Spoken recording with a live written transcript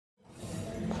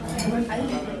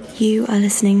You are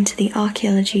listening to the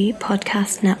Archaeology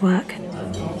Podcast Network.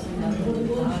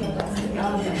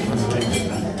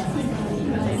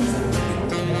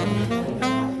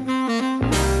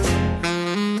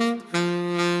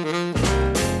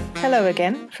 Hello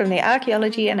again from the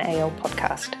Archaeology and Ale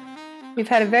podcast. We've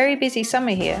had a very busy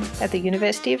summer here at the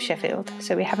University of Sheffield,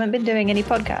 so we haven't been doing any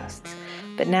podcasts.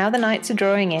 But now the nights are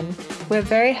drawing in, we're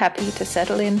very happy to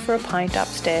settle in for a pint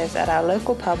upstairs at our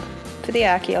local pub for the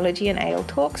Archaeology and Ale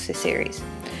Talks series,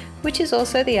 which is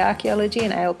also the Archaeology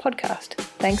and Ale podcast,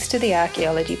 thanks to the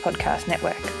Archaeology Podcast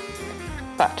Network.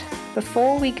 But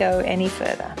before we go any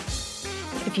further,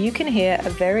 if you can hear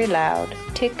a very loud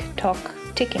tick-tock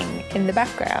ticking in the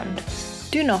background,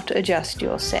 do not adjust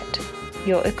your set.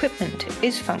 Your equipment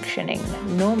is functioning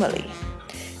normally.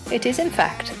 It is in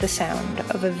fact the sound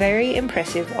of a very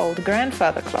impressive old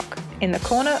grandfather clock in the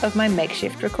corner of my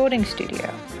makeshift recording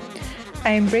studio.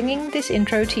 I am bringing this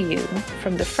intro to you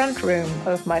from the front room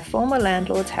of my former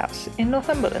landlord's house in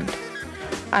Northumberland.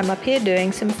 I'm up here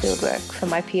doing some fieldwork for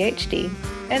my PhD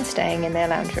and staying in their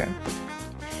lounge room.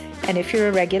 And if you're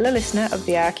a regular listener of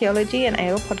the Archaeology and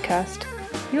Ale podcast,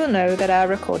 you'll know that our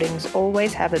recordings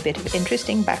always have a bit of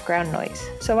interesting background noise,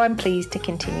 so I'm pleased to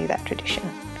continue that tradition.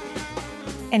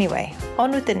 Anyway,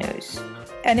 on with the news.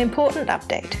 An important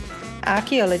update.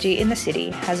 Archaeology in the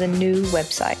City has a new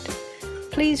website.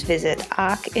 Please visit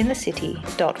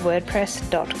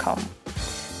archinthecity.wordpress.com.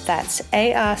 That's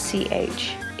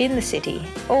ARCH, in the city,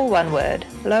 all one word,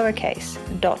 lowercase,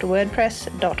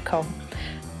 .wordpress.com,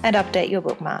 and update your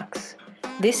bookmarks.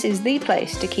 This is the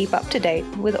place to keep up to date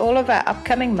with all of our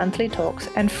upcoming monthly talks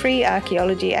and free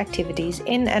archaeology activities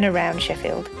in and around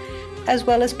Sheffield, as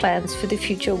well as plans for the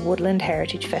future Woodland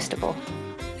Heritage Festival.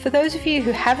 For those of you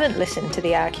who haven't listened to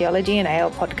the Archaeology and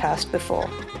Ale podcast before,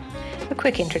 a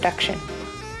quick introduction.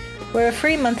 We're a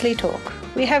free monthly talk.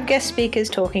 We have guest speakers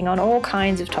talking on all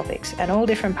kinds of topics and all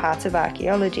different parts of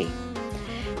archaeology.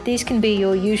 These can be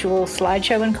your usual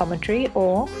slideshow and commentary,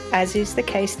 or, as is the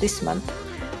case this month,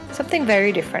 something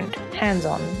very different,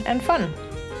 hands-on and fun.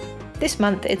 This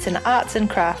month it's an arts and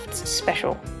crafts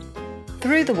special.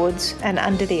 Through the woods and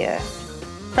under the earth.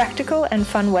 Practical and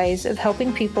fun ways of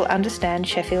helping people understand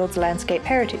Sheffield's landscape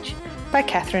heritage by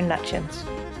Catherine Nutchins.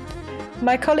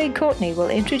 My colleague Courtney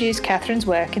will introduce Catherine's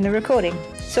work in the recording,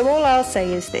 so all I'll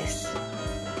say is this.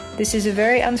 This is a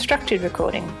very unstructured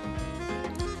recording.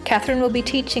 Catherine will be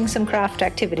teaching some craft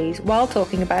activities while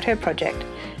talking about her project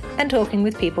and talking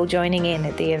with people joining in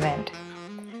at the event.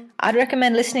 I'd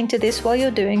recommend listening to this while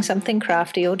you're doing something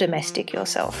crafty or domestic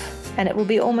yourself, and it will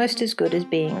be almost as good as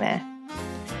being there.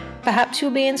 Perhaps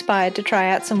you'll be inspired to try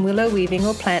out some willow weaving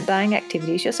or plant dyeing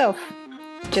activities yourself.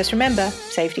 Just remember,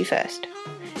 safety first.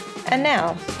 And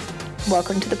now,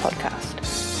 welcome to the podcast.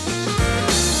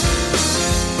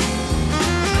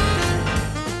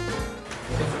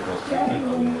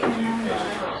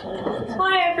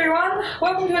 Hi everyone,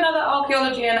 welcome to another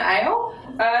Archaeology and Ale.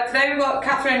 Today we've got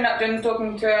Catherine Nutchins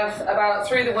talking to us about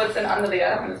Through the Woods and Under the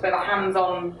Earth, and it's been a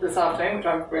hands-on this afternoon, which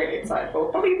I'm really excited for.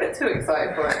 Probably a bit too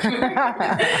excited for actually.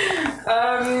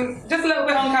 Just a little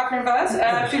bit on Catherine first.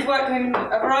 She's worked in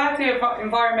a variety of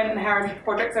environment and heritage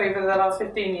projects over the last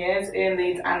 15 years in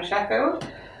Leeds and Sheffield.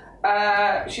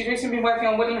 She's recently been working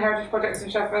on woodland heritage projects in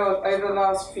Sheffield over the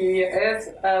last few years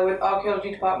with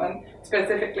Archaeology Department,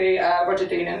 specifically Roger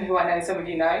Deenan, who I know some of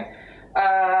you know,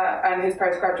 and his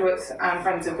postgraduates and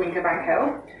friends of Winkerbank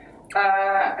Hill.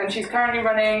 And she's currently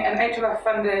running an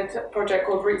HLF-funded project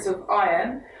called Roots of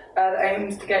Iron that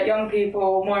aims to get young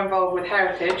people more involved with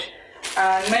heritage.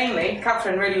 And mainly,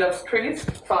 Catherine really loves trees,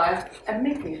 fire, and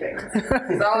making things.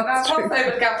 So I'll now pass over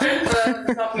to Catherine for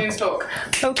this afternoon's talk.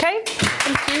 Okay,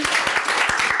 thank you.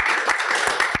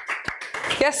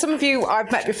 Yes, some of you I've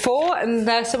met before, and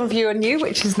some of you are new,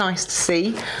 which is nice to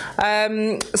see.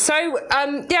 I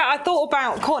thought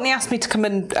about. Courtney asked me to come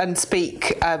and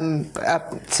speak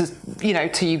to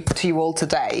you all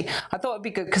today. I thought it'd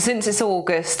be good because since it's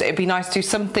August, it'd be nice to do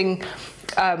something.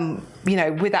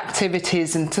 With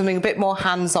activities and something a bit more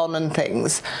hands-on and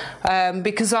things,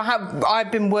 because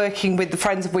I've been working with the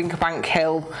Friends of Winkerbank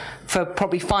Hill for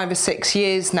probably 5 or 6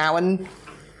 years now, and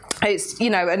it's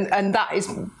and that has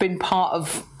been part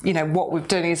of what we've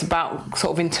done is about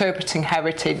sort of interpreting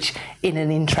heritage in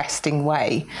an interesting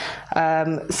way.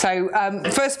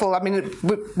 First of all, I mean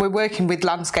we're working with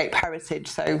landscape heritage,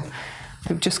 so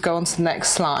we'll just go on to the next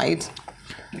slide.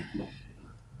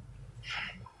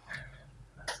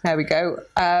 There we go.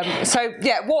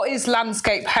 What is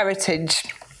landscape heritage?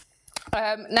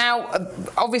 Now,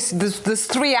 obviously, there's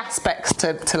three aspects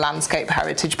to landscape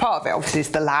heritage. Part of it, obviously, is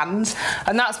the land,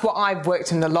 and that's what I've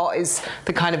worked in a lot, is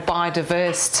the kind of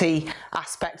biodiversity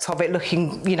aspect of it,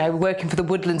 looking, working for the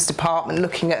Woodlands Department,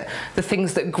 looking at the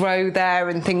things that grow there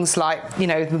and things like,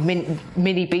 the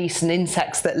mini beasts and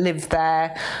insects that live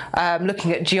there,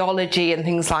 looking at geology and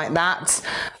things like that.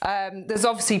 There's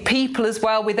obviously people as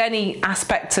well. With any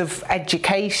aspect of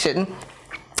education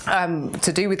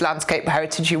to do with landscape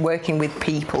heritage, you're working with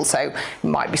people, so it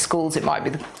might be schools, it might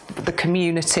be the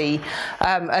community,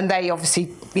 and they obviously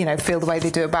feel the way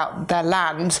they do about their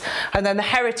land. And then the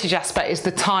heritage aspect is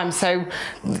the time, so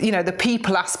the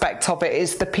people aspect of it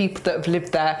is the people that have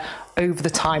lived there over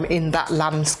the time in that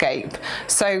landscape.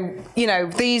 So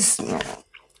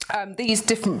these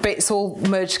different bits all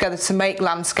merge together to make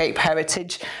landscape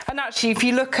heritage. And actually, if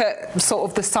you look at sort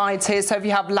of the sides here, so if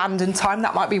you have land and time,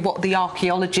 that might be what the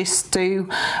archaeologists do.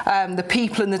 The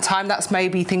people and the time, that's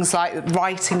maybe things like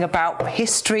writing about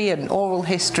history and oral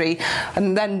history.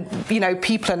 And then,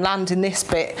 people and land in this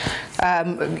bit,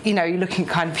 you're looking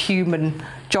at kind of human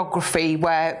geography,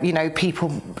 where,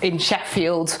 people in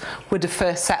Sheffield would have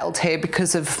first settled here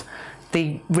because of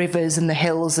the rivers and the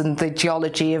hills and the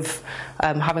geology of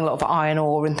having a lot of iron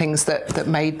ore and things that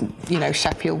made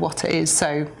Sheffield what it is.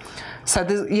 So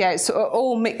it's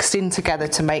all mixed in together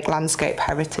to make landscape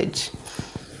heritage.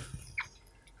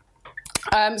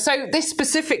 So this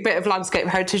specific bit of landscape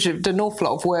heritage I've done an awful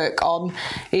lot of work on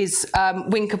is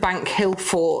Wincobank Hill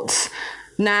Fort.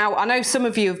 Now, I know some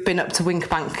of you have been up to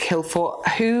Wincobank Hill Fort.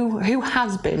 Who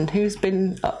has been? Who's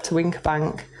been up to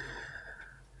Wincobank?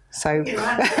 So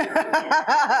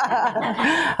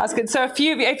that's good. So a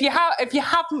few of you, if you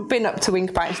haven't been up to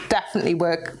Wincobank, it's definitely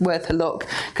worth a look,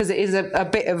 because it is a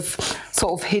bit of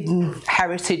sort of hidden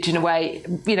heritage in a way.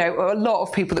 A lot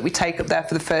of people that we take up there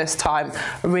for the first time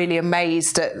are really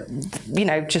amazed at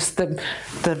just the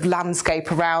landscape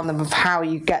around them, of how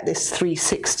you get this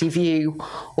 360 view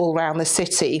all around the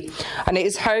city. And it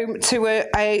is home to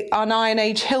an Iron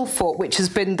Age hill fort, which has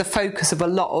been the focus of a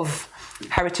lot of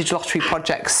heritage lottery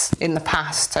projects in the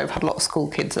past. So I've had a lot of school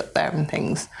kids up there and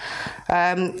things.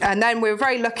 And then we were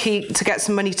very lucky to get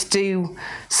some money to do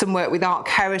some work with Arc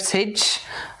Heritage,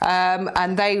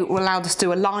 and they allowed us to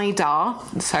do a LiDAR.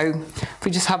 So if we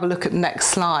just have a look at the next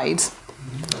slide.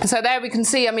 So there we can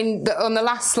see, on the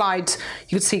last slide,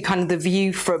 you could see kind of the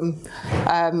view from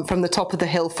the top of the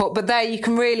hill fort, but there you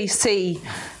can really see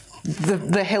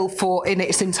the hill fort in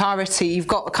its entirety. You've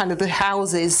got kind of the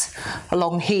houses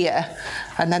along here,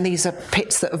 and then these are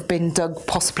pits that have been dug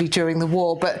possibly during the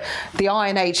war, but the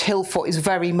Iron Age hill fort is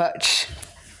very much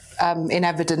in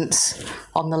evidence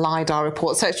on the LiDAR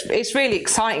report. So it's really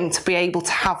exciting to be able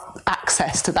to have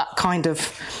access to that kind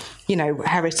of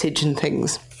heritage and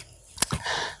things.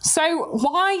 So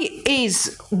why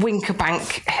is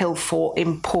Wincobank Hill Fort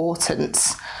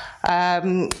important?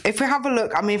 If we have a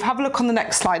look, have a look on the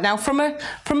next slide. Now, from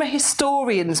a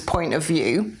historian's point of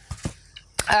view,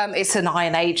 it's an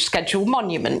Iron Age scheduled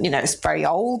monument. It's very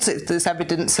old. There's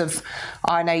evidence of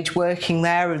Iron Age working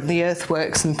there and the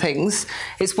earthworks and things.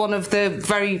 It's one of the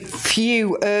very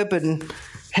few urban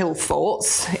hill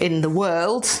forts in the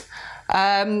world,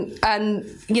 and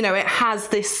it has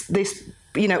this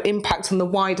impact on the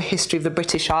wider history of the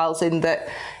British Isles, in that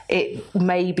it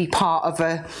may be part of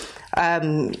a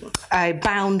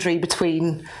boundary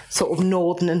between sort of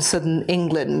northern and southern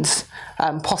England,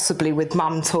 possibly with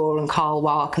Mantor and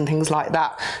Carlwark and things like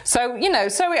that. So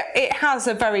it has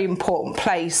a very important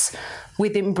place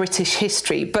within British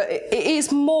history, but it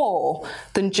is more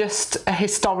than just a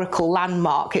historical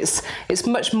landmark. It's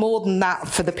much more than that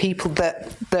for the people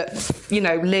that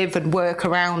live and work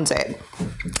around it.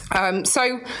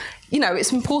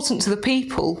 It's important to the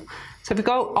people. So if we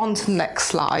go on to the next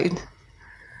slide.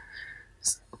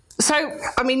 So,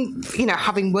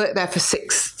 having worked there for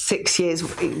six years,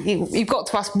 you've got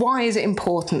to ask, why is it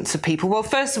important to people? Well,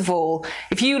 first of all,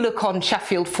 if you look on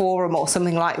Sheffield Forum or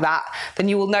something like that, then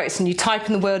you will notice, and you type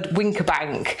in the word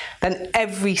Wincobank, then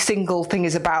every single thing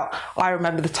is about, I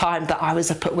remember the time that I was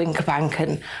up at Wincobank,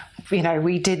 and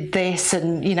we did this,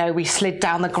 and we slid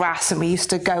down the grass, and we used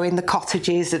to go in the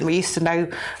cottages, and we used to know,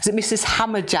 was it Mrs.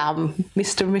 Hammerjam,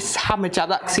 Mr. and Mrs. Hammerjam?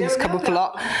 That seems to come up a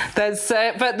lot.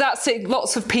 But that's it.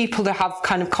 Lots of people that have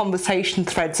kind of conversation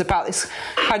threads about this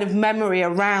kind of memory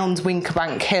around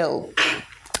Wincobank Hill.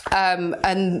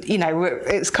 And, you know,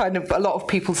 it's kind of a lot of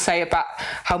people say about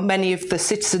how many of the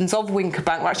citizens of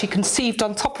Wincobank were actually conceived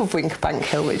on top of Wincobank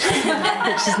Hill, which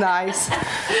is nice.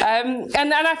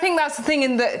 And I think that's the thing,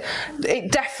 in that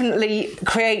it definitely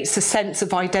creates a sense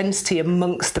of identity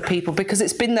amongst the people, because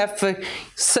it's been there for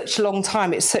such a long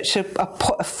time. It's such a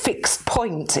fixed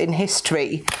point in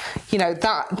history. You know,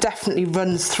 that definitely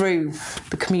runs through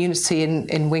the community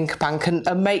in Wincobank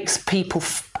and makes people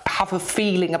have a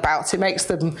feeling about it, makes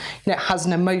them, you know, it has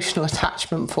an emotional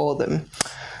attachment for them.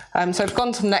 So I've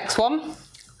gone to the next one.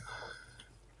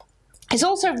 It's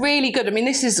also really good. I mean,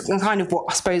 this is kind of what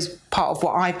I suppose part of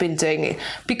what I've been doing,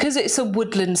 because it's a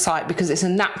woodland site, because it's a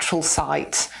natural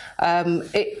site.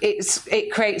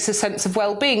 It creates a sense of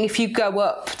well-being. If you go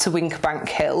up to Wincobank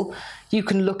Hill, you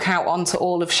can look out onto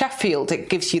all of Sheffield. It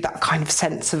gives you that kind of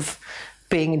sense of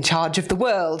being in charge of the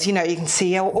world. You know, you can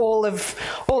see all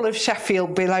of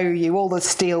Sheffield below you, all the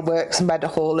steelworks and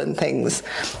Meadowhall and things.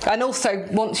 And also,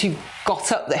 once you've got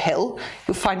up the hill,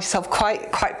 you'll find yourself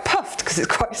quite puffed, because it's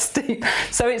quite steep.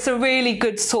 So it's a really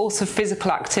good source of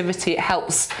physical activity. It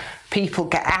helps people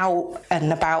get out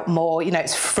and about more. You know,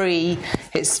 it's free.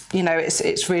 It's, you know,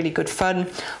 it's really good fun.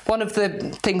 One of the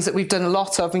things that we've done a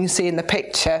lot of, and you see in the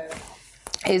picture,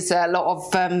 is a lot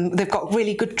of, they've got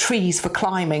really good trees for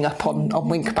climbing up on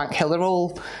Wincobank Hill. They're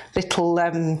all little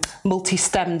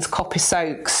multi-stemmed coppice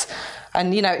oaks.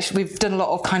 And, you know, we've done a lot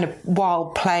of kind of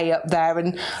wild play up there.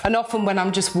 And often when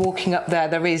I'm just walking up there,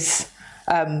 there is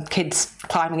kids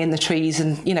climbing in the trees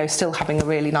and, you know, still having a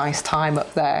really nice time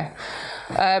up there.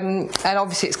 And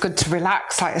obviously it's good to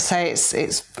relax. Like I say, it's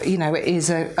you know, it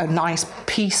is a nice,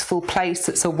 peaceful place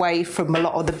that's away from a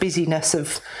lot of the busyness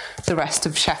of the rest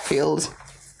of Sheffield.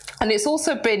 And it's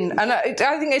also been, and I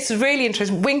think it's really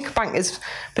interesting, Wincobank has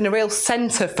been a real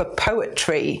centre for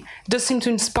poetry. It does seem to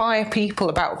inspire people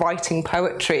about writing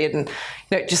poetry, and, you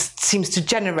know, it just seems to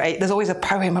generate, there's always a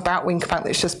poem about Wincobank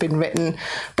that's just been written.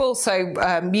 But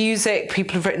also music,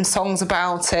 people have written songs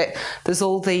about it. There's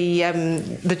all the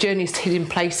Journeys to Hidden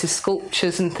Places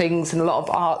sculptures and things, and a lot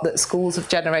of art that schools have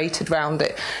generated around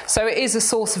it. So it is a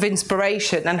source of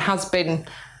inspiration, and has been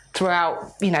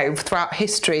throughout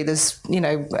history. There's, you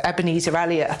know, Ebenezer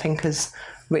Elliott, I think, has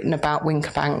written about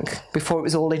Wincobank before it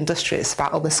was all industrious,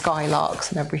 about all the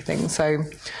skylarks and everything. So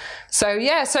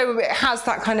it has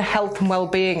that kind of health and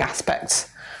well-being aspect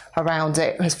around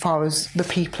it as far as the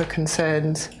people are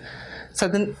concerned. So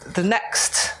the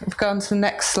next, we've gone to the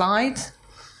next slide.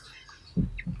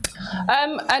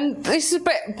 And this is a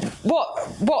bit,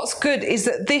 what's good is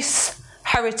that this is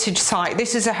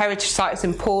a heritage site, it's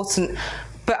important,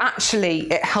 but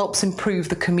actually it helps improve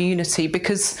the community,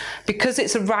 because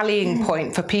it's a rallying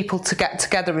point for people to get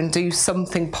together and do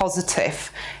something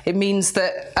positive. It means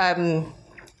that,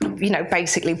 you know,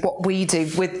 basically what we do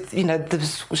with, you know, the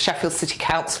Sheffield City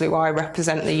Council, who I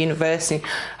represent, the university,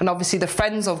 and obviously the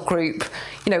Friends of group,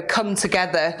 you know, come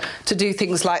together to do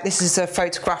things like, this is a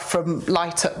photograph from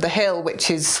Light Up the Hill, which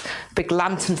is a big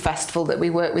lantern festival that we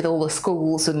work with all the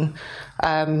schools, and,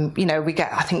 you know, we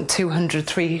get, I think,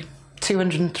 250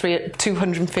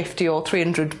 or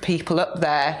 300 people up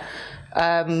there,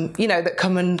 you know, that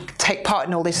come and take part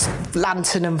in all this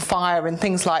lantern and fire and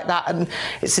things like that. And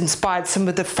it's inspired some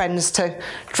of the friends to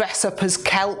dress up as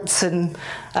Celts and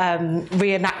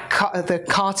reenact the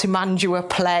Cartimandua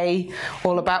play,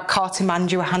 all about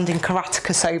Cartimandua handing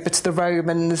Caraticus over to the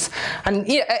Romans. And,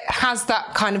 yeah, it has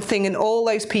that kind of thing, and all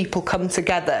those people come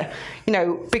together, you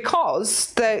know,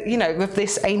 because you know, of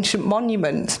this ancient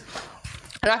monument.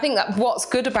 And I think that what's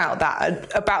good about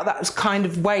that kind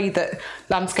of way that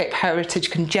landscape heritage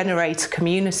can generate a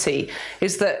community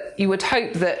is that you would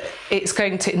hope that it's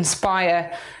going to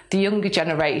inspire the younger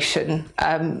generation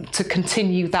to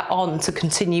continue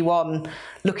on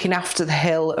looking after the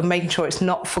hill and making sure it's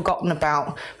not forgotten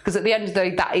about, because at the end of the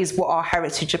day, that is what our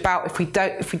heritage is about. If we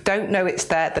don't know it's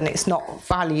there, then it's not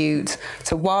valued.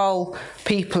 So while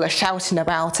people are shouting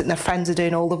about it and their friends are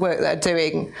doing all the work they're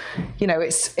doing, you know,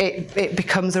 it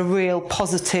becomes a real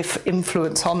positive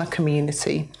influence on a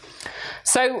community.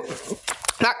 So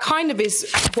that kind of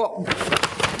is what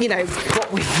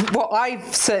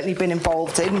I've certainly been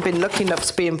involved in, been lucky enough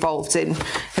to be involved in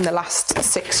the last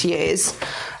 6 years.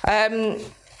 And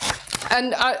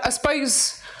I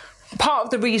suppose part of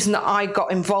the reason that I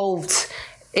got involved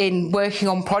in working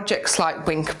on projects like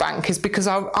Wincobank is because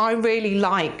I really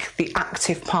like the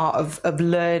active part of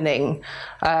learning,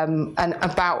 and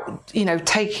about, you know,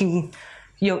 taking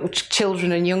young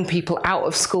children and young people out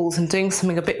of schools and doing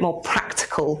something a bit more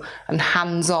practical and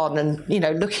hands-on, and, you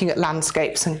know, looking at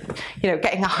landscapes and, you know,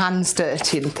 getting our hands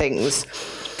dirty and things.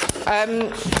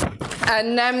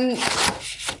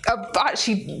 I've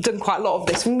actually done quite a lot of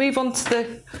this. We move on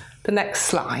to the next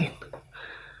slide.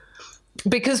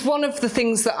 Because one of the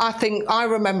things that I think I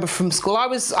remember from school, I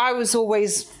was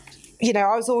always,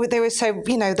 they were so,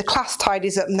 the class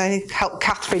tidies up and they helped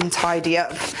Catherine tidy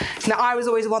up. Now, I was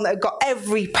always the one that got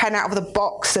every pen out of the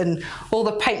box and all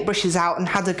the paintbrushes out and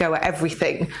had a go at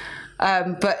everything.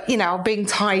 But, being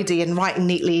tidy and writing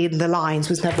neatly in the lines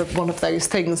was never one of those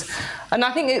things. And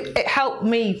I think it helped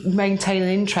me maintain an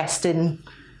interest in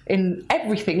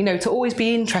everything, to always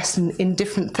be interested in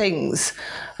different things.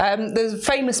 There's a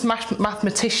famous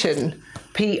mathematician,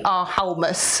 P.R.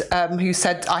 Halmus, who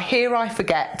said, "I hear, I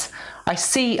forget. I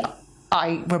see,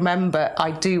 I remember.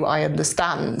 I do, I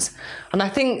understand." And I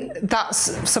think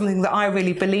that's something that I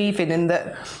really believe in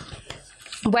that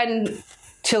when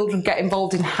children get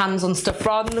involved in hands-on stuff,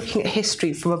 rather than looking at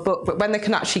history from a book, but when they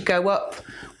can actually go up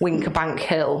Winkerbank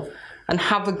Hill and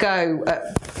have a go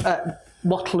at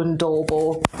Wattle and Daub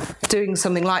or doing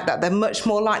something like that, they're much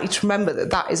more likely to remember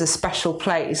that is a special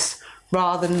place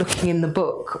rather than looking in the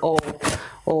book or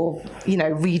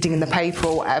reading in the paper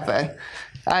or whatever.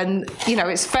 And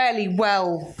it's fairly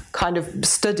well kind of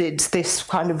studied, this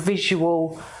kind of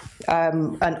visual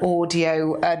and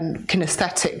audio and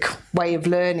kinesthetic way of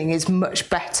learning is much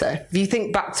better. If you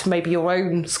think back to maybe your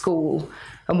own school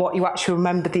and what you actually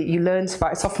remember that you learned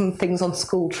about, it's often things on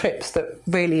school trips that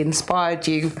really inspired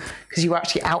you because you were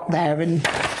actually out there and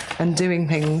doing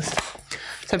things.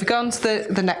 So if we go on to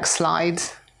the next slide.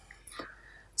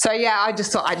 So yeah, I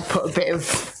just thought I'd put a bit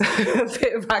of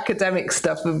academic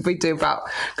stuff and we do about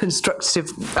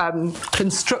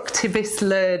constructivist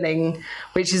learning,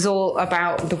 which is all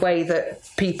about the way that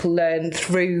people learn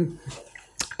through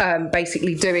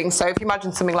basically doing. So if you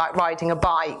imagine something like riding a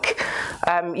bike,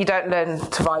 you don't learn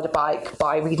to ride a bike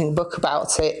by reading a book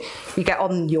about it. You get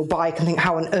on your bike and think,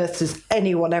 how on earth does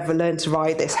anyone ever learn to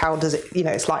ride this? How does it,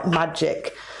 it's like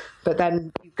magic. But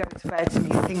then you go to bed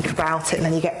and you think about it and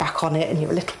then you get back on it and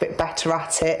you're a little bit better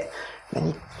at it. And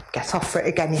then you get off for it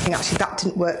again. You think, actually, that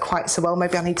didn't work quite so well.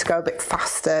 Maybe I need to go a bit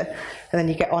faster. And then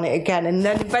you get on it again. And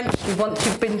then eventually, once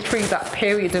you've been through that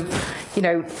period of,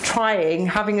 trying,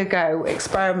 having a go,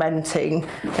 experimenting,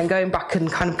 and going back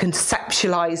and kind of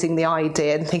conceptualising the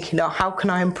idea and thinking, how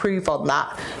can I improve on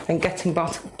that? And getting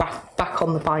back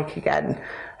on the bike again.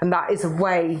 And that is a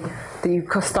way that you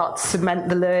can start to cement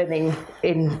the learning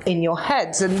in your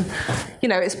heads. And,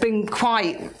 it's been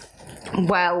quite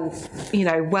well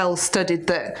studied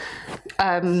that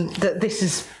that this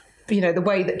is, the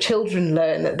way that children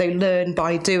learn, that they learn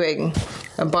by doing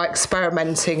and by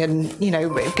experimenting, and,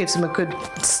 it gives them a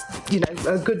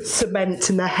good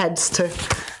cement in their heads to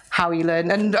how you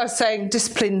learn. And I was saying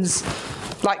disciplines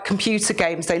like computer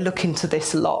games, they look into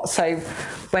this a lot. So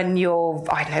when you're,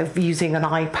 using an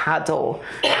iPad or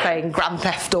playing Grand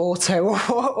Theft Auto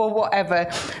or whatever,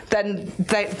 then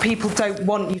people don't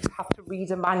want you to have to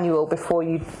read a manual before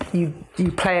you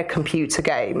play a computer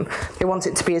game. They want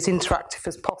it to be as interactive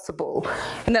as possible.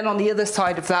 And then on the other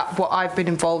side of that, what I've been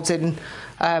involved in,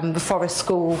 the Forest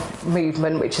School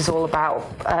movement, which is all about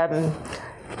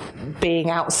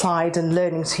being outside and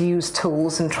learning to use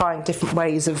tools and trying different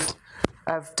ways of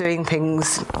doing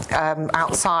things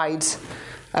outside,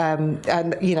 and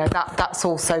that's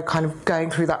also kind of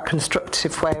going through that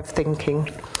constructive way of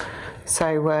thinking.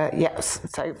 So yes,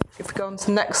 so if we go on to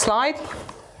the next slide.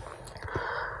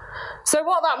 So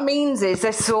what that means is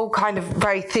this is all kind of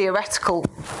very theoretical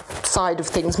side of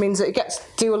things, means that it gets to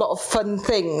do a lot of fun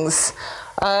things.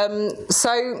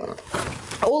 So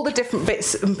all the different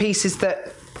bits and pieces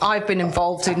that I've been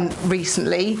involved in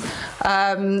recently,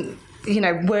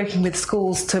 working with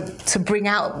schools to bring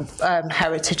out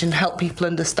heritage and help people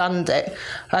understand it.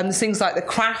 There's things like the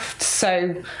crafts.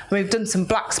 So we've done some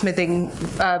blacksmithing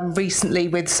recently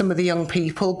with some of the young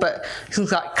people, but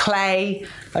things like clay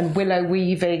and willow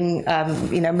weaving,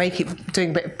 doing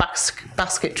a bit of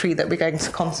basketry that we're going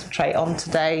to concentrate on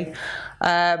today.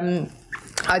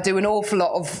 I do an awful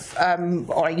lot of,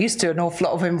 or I used to do an awful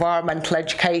lot of environmental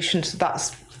education. So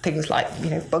that's things like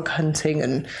bug hunting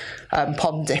and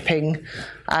pond dipping,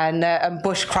 and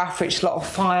bushcraft, which is a lot of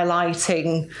fire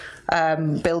lighting,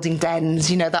 building dens,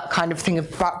 that kind of thing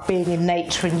about being in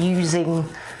nature and using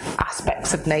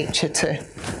aspects of nature to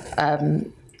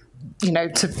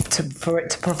for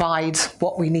it to provide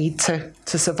what we need to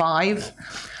survive.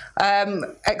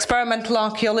 Experimental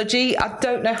archaeology. I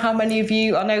don't know how many of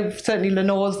you, I know certainly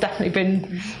Lenore's definitely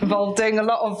been involved doing a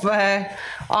lot of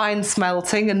iron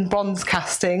smelting and bronze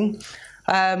casting.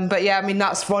 But yeah,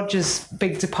 that's Roger's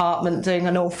big department, doing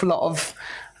an awful lot of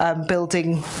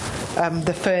building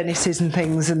the furnaces and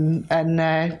things and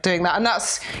doing that. And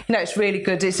that's, it's really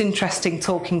good. It's interesting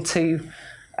talking to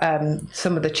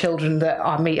some of the children that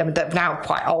I meet, I mean, they're now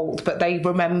quite old, but they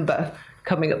remember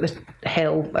coming up the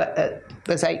hill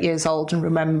as 8 years old and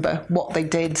remember what they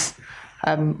did,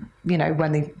 you know,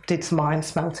 when they did some iron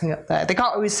smelting up there. They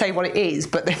can't always say what it is,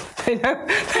 but they know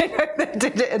they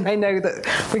did it, and they know that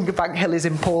Wincobank Hill is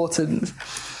important.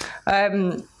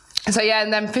 So yeah,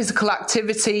 and then physical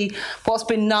activity. What's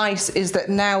been nice is that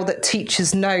now that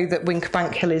teachers know that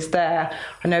Wincobank Hill is there,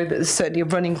 I know that there's certainly a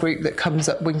running group that comes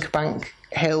up Wincobank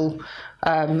Hill,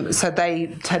 so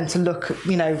they tend to look at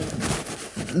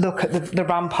the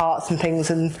ramparts and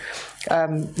things, and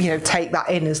you know, take that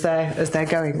in as they're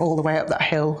going all the way up that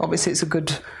hill. Obviously, it's a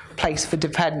good place for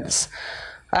defence.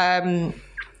 And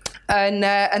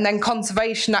then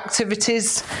conservation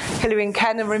activities. Hilary and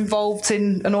Ken are involved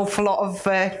in an awful lot of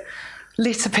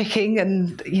litter picking,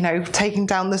 and you know, taking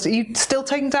down are you still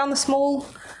taking down the small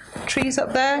trees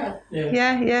up there?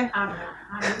 Yeah.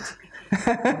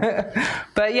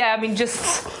 But yeah, I mean,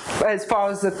 just as far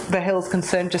as the hill's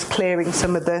concerned, just clearing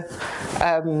some of the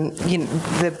you know,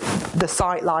 the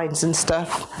sight lines and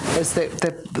stuff as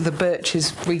the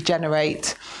birches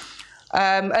regenerate.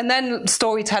 And then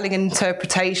storytelling and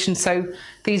interpretation. So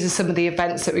these are some of the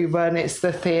events that we run. It's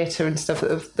the theatre and stuff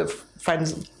that the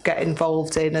friends get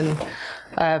involved in, and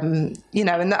you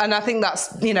know, and I think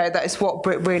that's, you know, that is what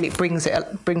really brings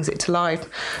it to life.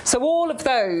 So all of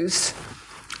those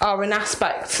are an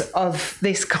aspect of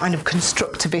this kind of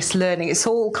constructivist learning. It's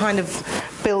all kind of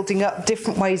building up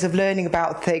different ways of learning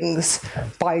about things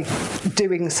by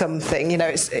doing something. You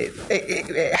know,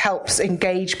 it helps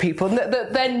engage people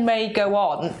that then may go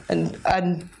on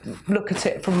and look at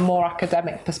it from a more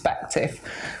academic perspective.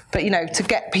 But, you know, to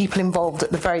get people involved at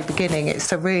the very beginning,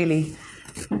 it's a really,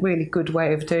 really good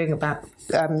way of doing about,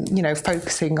 you know,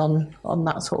 focusing on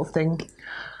that sort of thing.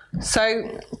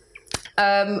 So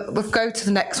we'll go to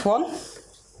the next one.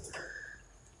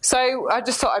 So I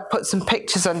just thought I'd put some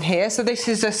pictures on here. So this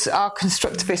is our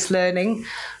constructivist learning.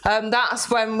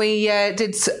 That's when we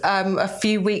did a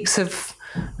few weeks of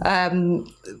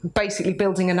basically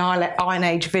building an Iron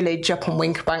Age village up on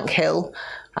Wincobank Hill.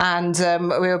 And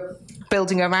we were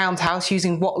building a roundhouse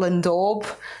using wattle and daub.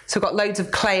 So we've got loads of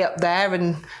clay up there,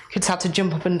 and kids had to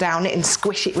jump up and down it and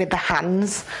squish it with the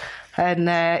hands. And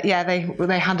yeah,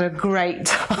 they had a great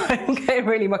time getting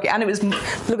really mucky. And it was,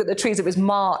 look at the trees, it was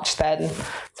March then,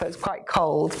 so it was quite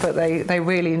cold, but they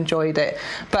really enjoyed it.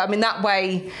 But I mean, that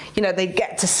way, you know, they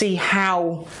get to see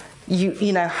how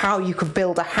you know, how you could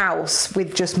build a house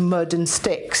with just mud and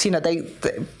sticks. You know, they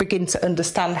begin to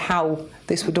understand how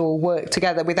this would all work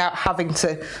together without having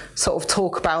to sort of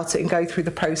talk about it and go through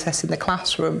the process in the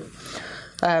classroom.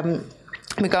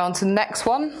 We go on to the next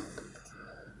one.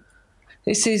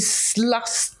 This is when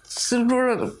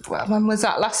was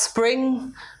that? Last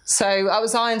spring. So I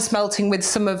was iron smelting with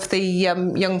some of the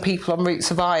young people on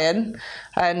Roots of Iron,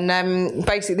 and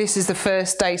basically this is the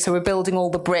first day. So we're building all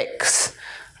the bricks,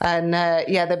 and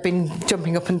yeah, they've been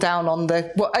jumping up and down on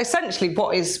essentially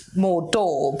what is more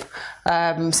daub.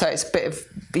 So it's a bit of,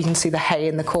 you can see the hay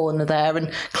in the corner there,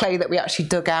 and clay that we actually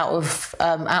dug out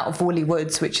of Woolly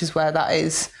Woods, which is where that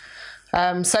is.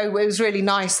 So it was really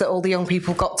nice that all the young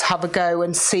people got to have a go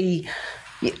and see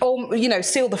all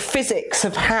the physics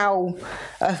of how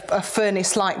a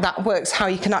furnace like that works, how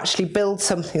you can actually build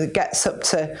something that gets up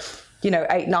to, you know,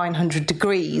 800-900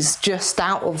 degrees just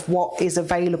out of what is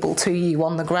available to you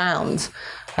on the ground.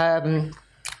 So,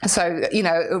 you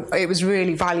know, it was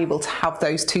really valuable to have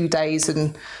those 2 days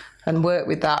and work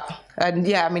with that. And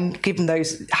yeah, I mean,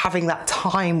 having that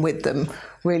time with them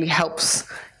really helps,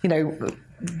 you know,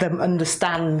 them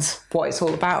understand what it's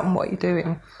all about and what you're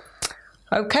doing.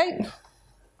 Okay.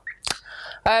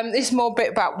 This is more a bit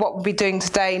about what we'll be doing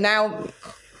today. Now,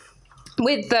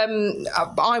 with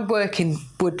I work in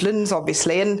woodlands,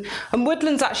 obviously, and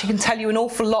woodlands actually can tell you an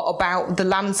awful lot about the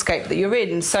landscape that you're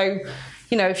in. So,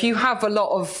 you know, if you have a lot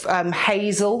of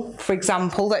hazel, for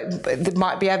example, there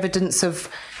might be evidence of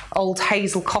old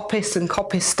hazel coppice and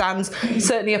coppice stands.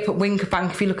 Certainly up at Wincobank,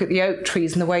 if you look at the oak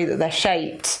trees and the way that they're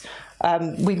shaped,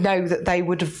 we know that they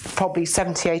would have probably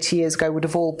 70, 80 years ago would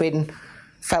have all been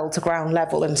fell to ground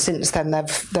level, and since then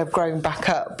they've grown back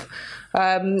up.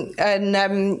 I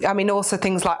mean, also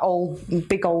things like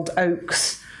big old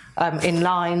oaks in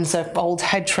lines of old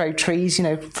hedgerow trees, you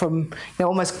know, from, you know,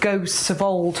 almost ghosts of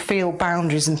old field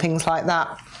boundaries and things like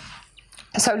that.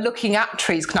 So looking at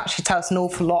trees can actually tell us an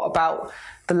awful lot about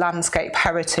the landscape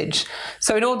heritage.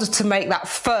 So in order to make that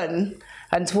fun,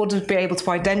 and to order to be able to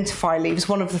identify leaves,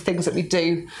 one of the things that we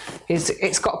do is,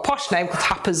 it's got a posh name called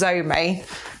Taposome,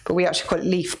 but we actually call it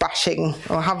leaf bashing,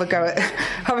 or have a go at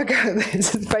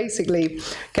this. It's basically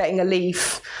getting a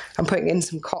leaf and putting in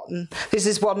some cotton. This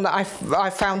is one that I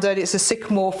found earlier. It's a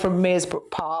sycamore from Mearsbrook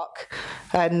Park,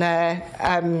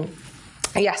 and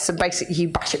yes, and basically you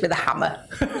bash it with a hammer.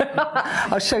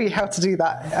 I'll show you how to do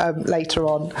that later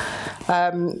on.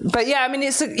 But yeah, I mean,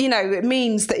 it's, you know, it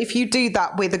means that if you do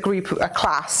that with a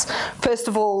class, first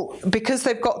of all, because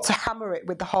they've got to hammer it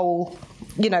with the whole,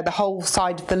 you know, the whole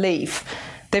side of the leaf,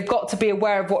 they've got to be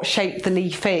aware of what shape the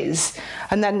leaf is,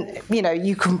 and then, you know,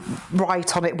 you can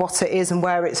write on it what it is and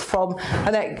where it's from,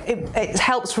 and it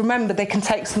helps remember they can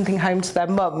take something home to their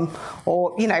mum,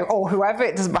 or, you know, or whoever.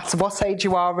 It doesn't matter what age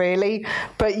you are, really,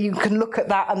 but you can look at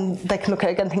that and they can look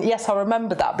at it again and think, yes, I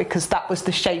remember that because that was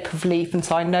the shape of leaf, and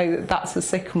so I know that that's a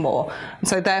sycamore, and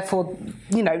so therefore,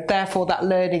 you know, that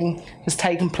learning has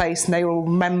taken place, and they will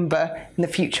remember in the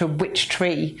future which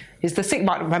tree is the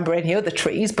sycamore. Might remember any other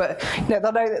trees, but, you know,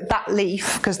 they'll know that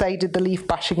leaf, because they did the leaf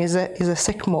bashing, is a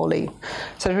sycamore leaf.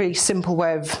 So a really simple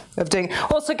way of doing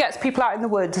it. Also gets people out in the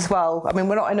woods as well. I mean,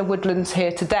 we're not in a woodlands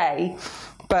here today,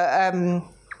 but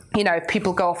you know, if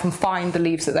people go off and find the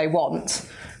leaves that they want,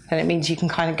 then it means you can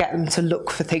kind of get them to look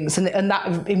for things, and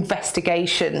that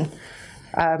investigation,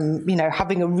 you know,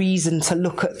 having a reason to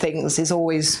look at things is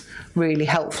always really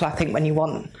helpful, I think, when you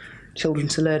want children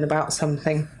to learn about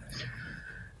something.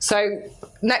 So,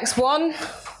 next one.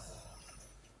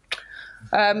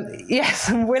 Yes,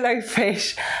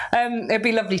 willowfish. It'd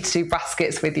be lovely to do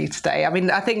baskets with you today. I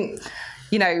mean, I think,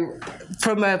 you know,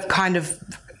 from a kind of,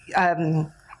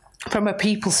 from a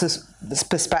people's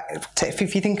perspective,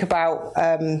 if you think about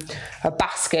a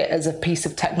basket as a piece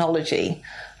of technology,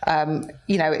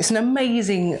 you know, it's an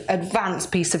amazing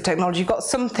advanced piece of technology. You've got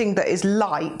something that is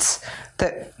light,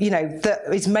 that, you know, that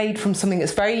is made from something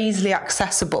that's very easily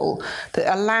accessible,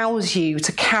 that allows you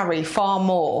to carry far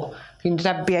more you'd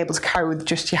never be able to carry with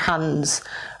just your hands.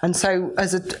 And so,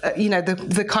 as a, you know,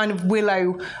 the kind of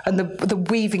willow and the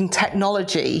weaving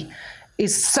technology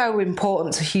is so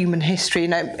important to human history. You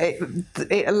know,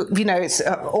 you know, it's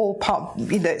all part.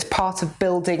 You know, it's part of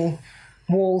building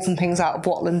walls and things out of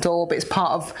wattle and daub, but it's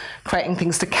part of creating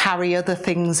things to carry other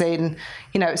things in.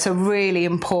 You know, it's a really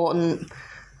important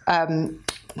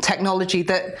technology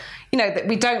that, you know, that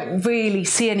we don't really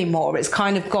see anymore. It's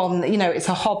kind of gone, you know, it's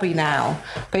a hobby now.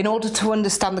 But in order to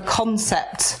understand the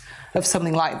concept of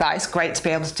something like that, it's great to be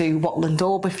able to do wattle and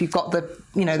daub if you've got the,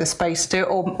 you know, the space to do it,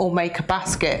 or make a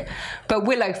basket. But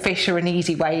willowfish are an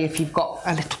easy way if you've got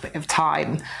a little bit of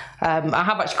time. I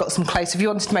have actually got some clay, so if you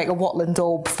wanted to make a wattle and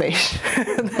daub fish,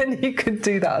 then you could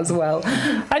do that as well.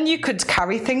 And you could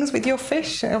carry things with your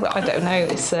fish. I don't know,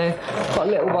 it's got a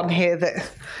little one here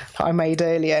that I made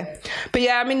earlier. But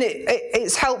yeah, I mean,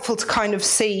 it's helpful to kind of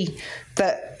see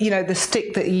that, you know, the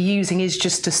stick that you're using is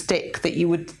just a stick that you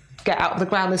would get out of the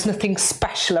ground. There's nothing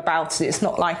special about it. It's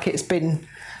not like it's been,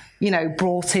 you know,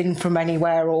 brought in from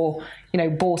anywhere, or, you know,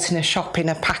 bought in a shop in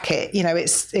a packet. You know,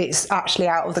 it's actually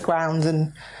out of the ground,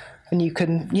 and you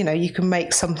can, you know, you can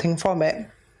make something from it.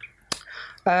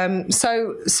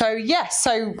 So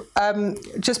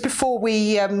just before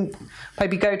we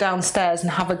maybe go downstairs and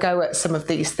have a go at some of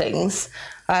these things,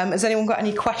 has anyone got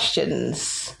any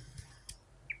questions?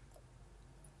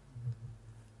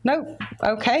 No?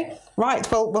 Okay.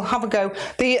 Right. Well, we'll have a go.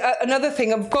 The another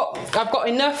thing, I've got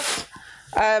enough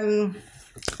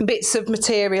bits of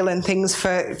material and things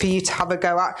for you to have a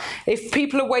go at. If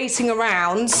people are waiting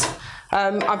around,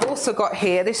 I've also got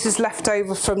here, this is left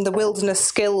over from the Wilderness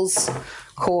Skills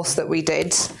course that we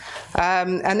did,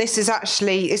 and this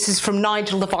is from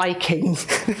Nigel the Viking.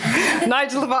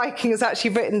 Nigel the Viking has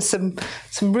actually written some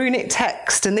runic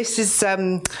text, and this is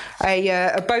a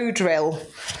bow drill.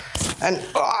 And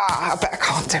I bet I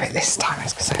can't do it this time,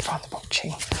 it's because everyone's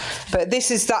watching. But this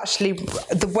is actually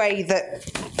the way that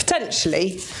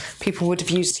potentially people would have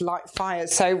used to light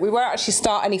fires. So we won't actually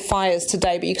start any fires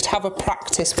today, but you could have a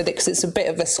practice with it because it's a bit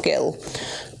of a skill.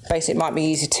 Basically, it might be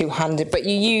easy two-handed, but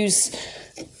you use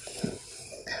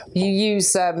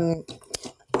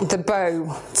the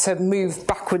bow to move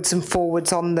backwards and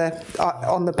forwards on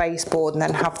the baseboard, and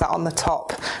then have that on the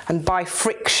top. And by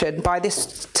friction, by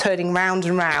this turning round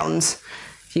and round,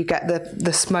 you get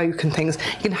the smoke and things.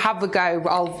 You can have a go.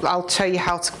 I'll show you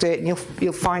how to do it, and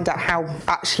you'll find out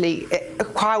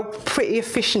how pretty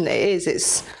efficient it is.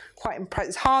 It's quite impressive.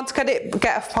 It's hard to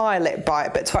get a fire lit by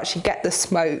it, but to actually get the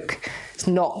smoke, it's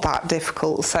not that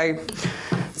difficult. So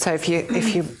if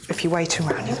you're waiting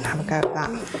around, you can have a go at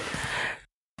that.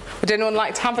 Would anyone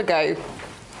like to have a go?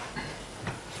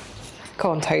 Go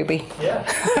on, Toby. Yeah.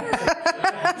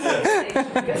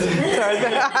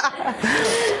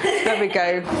 There we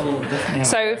go.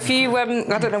 So if you, I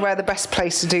don't know where the best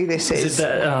place to do this is. Is it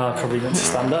better? Probably need to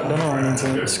stand up, don't I?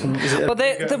 Well,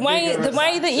 the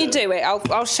way that you do it,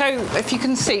 I'll show, if you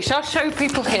can see. Shall I show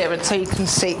people here and so you can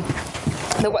see?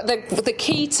 The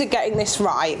key to getting this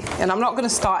right, and I'm not going to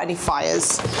start any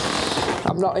fires.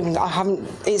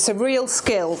 It's a real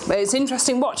skill. It's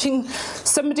interesting watching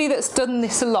somebody that's done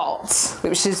this a lot,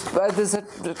 which is,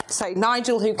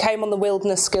 Nigel, who came on the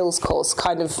Wilderness Skills course,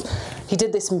 he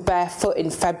did this barefoot in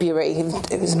February.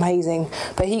 It was amazing.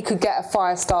 But he could get a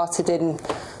fire started in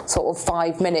sort of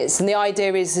 5 minutes. And the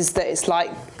idea is that it's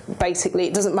like, basically,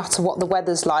 it doesn't matter what the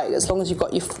weather's like, as long as you've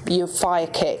got your fire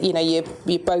kit, your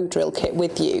bow drill kit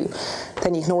with you,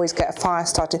 then you can always get a fire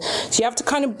started. So you have to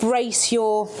kind of brace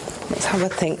your, let's have a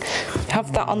think,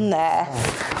 have that on there,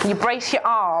 and you brace your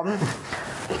arm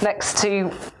next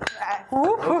to,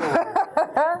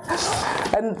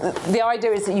 and the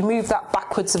idea is that you move that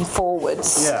backwards and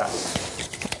forwards. Yeah.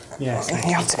 Yes. And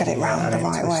you have to get it round the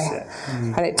right way.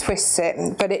 And it twists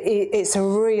it. But it's a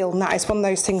real knack. It's one of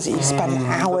those things that you spend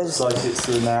hours... Looks like it's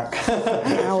a knack.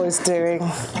 hours doing.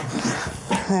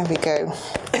 There we go.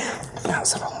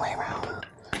 That's the wrong way round.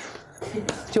 Do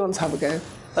you want to have a go?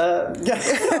 Yeah,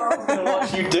 I'm going to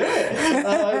watch you do it.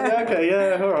 Okay,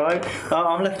 yeah, all right.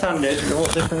 I'm left-handed.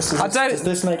 What difference does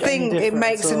this make? Think it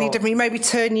makes any difference. You maybe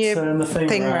turn your the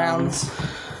thing round.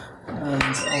 And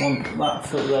I want that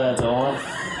foot there, do I?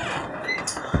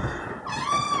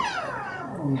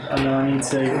 And then I need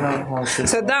to.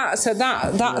 So that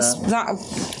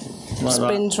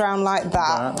spins round like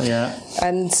that. Yeah.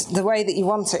 And the way that you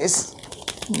want it is.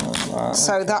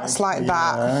 So that's like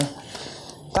that. Yeah.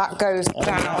 That goes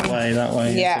down. That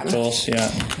way. Yeah. Of course. Yeah.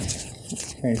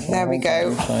 Okay, there we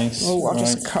go. Oh, I'll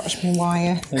just catch my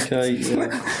wire. Okay.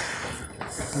 Yeah.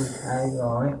 Okay.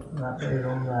 Right. That goes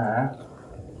on there.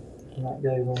 And that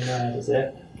goes on there, does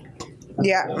it?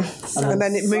 Yeah, and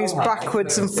then it moves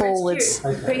backwards and forwards.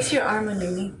 Brace your arm under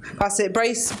me. That's it.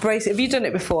 Brace. Have you done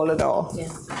it before, Lenore? Yeah.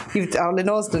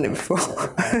 Lenore's done it before.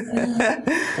 And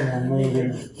then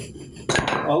maybe.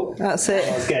 Oh, that's it.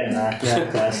 I was getting there. Yeah,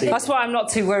 that's why I'm not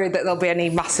too worried that there'll be any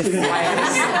massive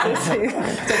fires. So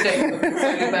Jacob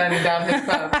burning down his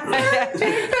phone.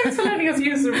 Thanks for letting us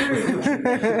use the room.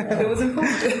 It was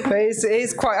important. But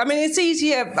it's quite. I mean, it's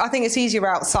easier. I think it's easier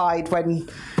outside when,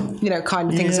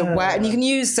 kind of things are wet, and you can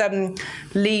use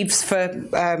leaves for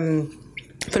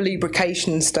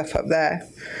lubrication and stuff up there.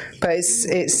 But it's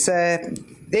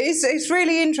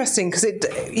really interesting because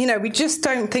we just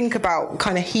don't think about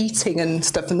kind of heating and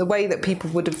stuff and the way that people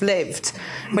would have lived.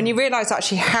 When you realise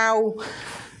actually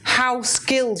how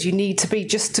skilled you need to be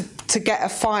just to get a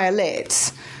fire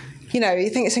lit, you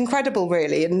think it's incredible,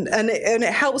 really, and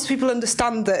it helps people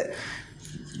understand that.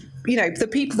 The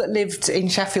people that lived in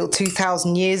Sheffield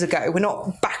 2,000 years ago were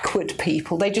not backward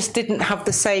people. They just didn't have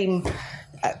the same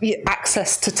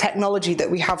access to technology that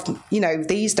we have,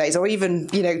 these days, or even,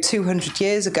 200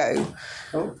 years ago.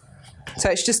 Oh.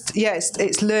 So it's just,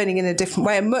 it's learning in a different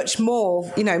way, and much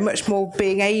more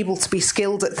being able to be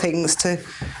skilled at things to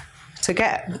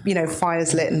get,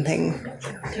 fires lit and things.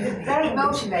 Very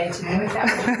motivating with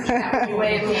that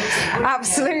way of thinking.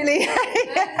 Absolutely.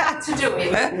 To do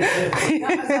it. That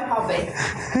was a hobby.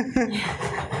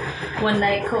 One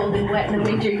night cold and wet in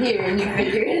the winter here, and you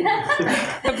figure it out.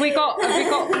 Have we got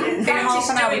in half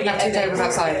an hour we have 2 tables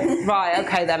outside. Right,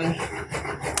 okay then.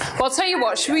 Well, I'll tell you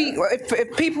what, should we,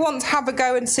 if people want to have a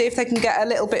go and see if they can get a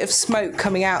little bit of smoke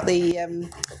coming out the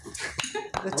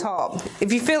top.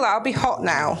 If you feel that, I'll be hot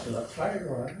now.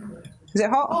 Is it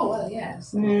hot? Oh, well,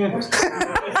 yes. Yes,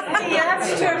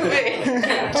 totally.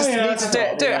 Just need to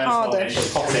do it harder.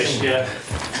 Hottish, yeah.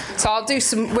 So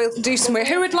we'll do some.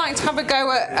 Who would like to have a go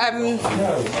at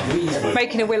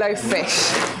making a willow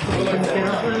fish?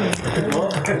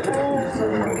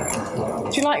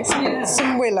 Do you like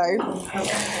some willow?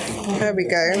 There we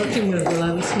go.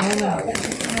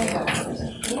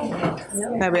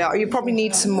 There we are. You probably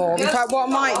need some more. In fact, what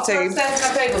I might do. If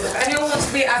anyone wants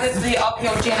to be added to the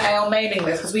RPL Gin Ale mailing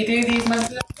list, because we do these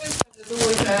monthly lectures, there's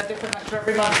always a different lecture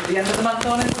every month at the end of the month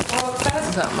on it. Is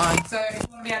that mine? So if you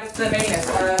want to be added to the mailing list,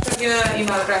 put your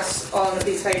email address on the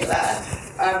piece of paper there,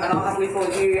 and I'll happily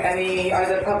forward you any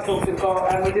either pub talks we've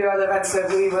got, and we do other events. So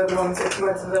we were the ones that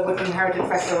went to the Woodland Heritage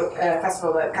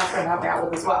Festival that Catherine helped me out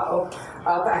with as well.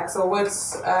 At Exel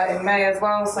Woods in May as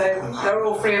well, so they're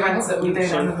all free events that we do,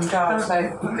 none of them charge. So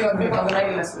if you want to be on the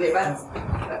mailing list for the events,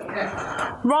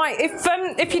 Right,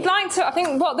 if you'd like to, I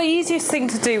think what the easiest thing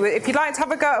to do, if you'd like to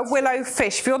have a go at willow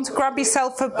fish, if you want to grab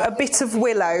yourself a bit of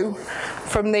willow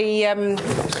from the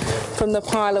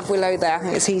pile of willow there, I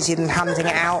think it's easier than handing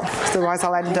it out, otherwise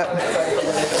I'll end up...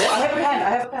 I have a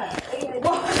pen.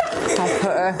 I'll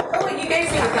put a... Oh, you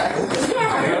gave me a pen.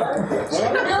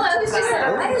 Yeah. No, I was just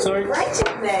I was right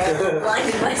in there,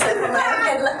 blinding myself in my own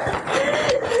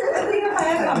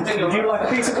head. Would you like a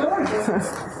piece of willow?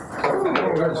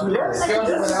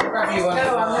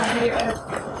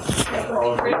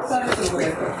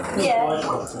 Yeah.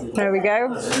 There we go.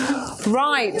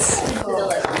 Right.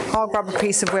 I'll grab a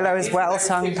piece of willow as well,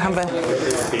 so I'm going to have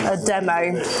a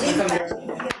demo.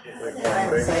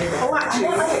 Oh, actually, I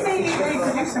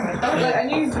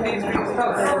knew these readings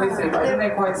felt so easy, but I didn't know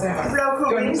quite so much.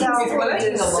 Local readings are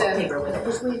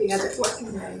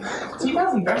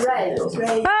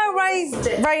Oh,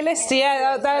 Ray Lister,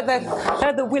 yeah,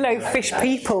 they're the willow fish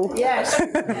people. Yes.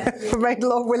 Made a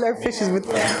lot of willow fishes with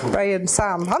Ray and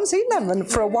Sam. I haven't seen them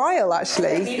for a while,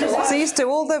 actually. So they used to do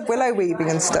all the willow weaving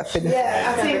and stuff.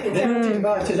 Yeah, I think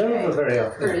Invited over very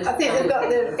often. I think they've got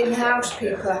the in-house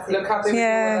people. I think. Look how they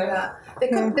Yeah. They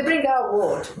bring out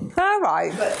wood, All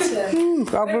right. but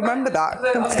I'll remember that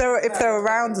if they're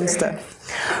around and stuff.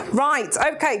 Right.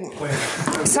 Okay.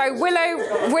 So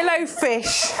willow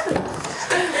fish.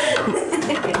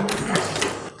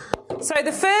 So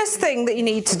the first thing that you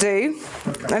need to do,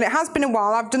 and it has been a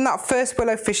while, I've done that first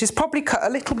willow fish, is probably cut a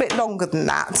little bit longer than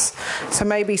that. So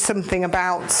maybe something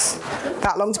about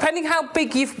that long, depending how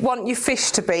big you want your fish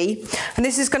to be. And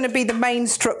this is going to be the main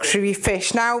structure of your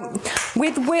fish. Now,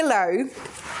 with willow,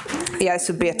 yeah, this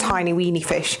would be a tiny weeny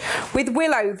fish. With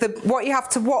willow, what you have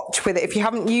to watch with it, if you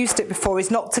haven't used it before,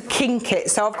 is not to kink it.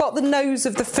 So I've got the nose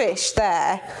of the fish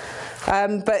there.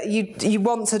 But you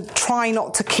want to try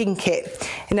not to kink it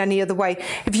in any other way.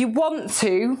 If you want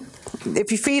to,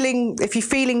 if you're feeling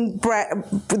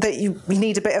that you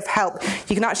need a bit of help,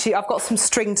 you can actually. I've got some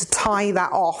string to tie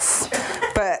that off.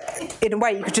 But in a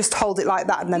way, you could just hold it like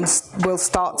that, and then we'll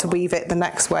start to weave it the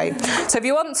next way. So if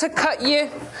you want to cut your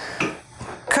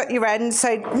end,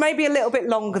 so maybe a little bit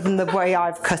longer than the way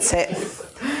I've cut it.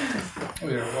 Oh,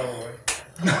 yeah, well away.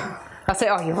 I say,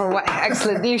 oh, you're all right.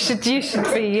 Excellent. You should be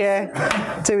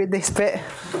doing this bit.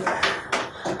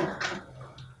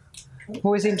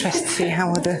 Always interested to see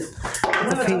how other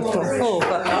people. Oh,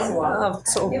 but I've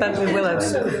sort of bent with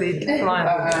willows with the line.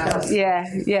 Yeah.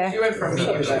 You went from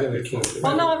medium.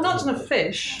 Oh no, I've not done a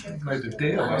fish. Made a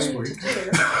deer last week.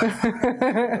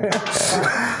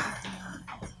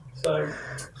 So.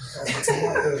 That's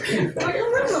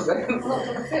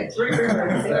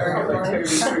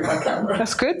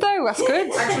good though. That's good.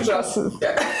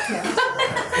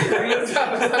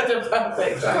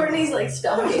 Courtney's like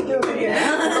stalking.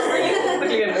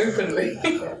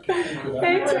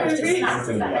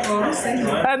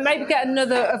 Maybe get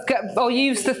another, or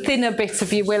use the thinner bit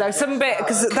of your willow. Some bit,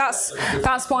 because that's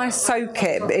why I soak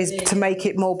it, is to make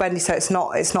it more bendy, so it's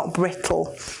not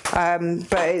brittle.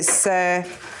 But it's.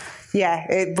 Yeah,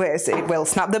 it will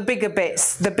snap. The bigger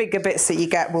bits that you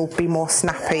get will be more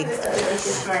snappy. You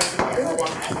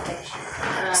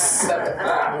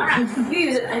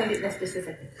use it, I need it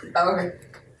specific. Oh, okay.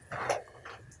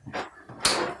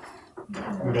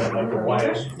 We don't know the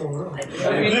wires. No,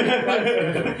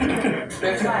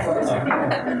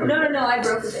 I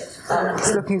broke a bit.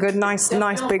 It's looking good. Nice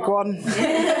big one.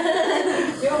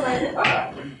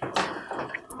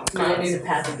 Mine is a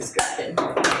passive description.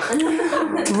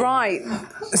 Right.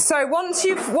 So once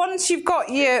you've got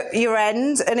your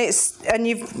end and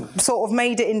you've sort of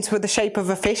made it into the shape of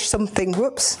a fish, something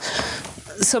like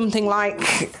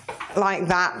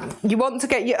that. You want to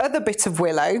get your other bit of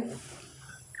willow.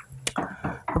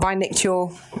 Have I nicked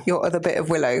your other bit of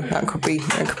willow? That could be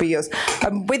yours.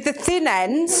 With the thin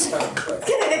end,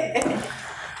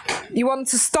 you want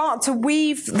to start to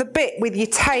weave the bit with your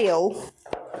tail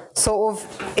sort of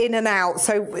in and out.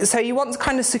 So you want to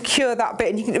kind of secure that bit,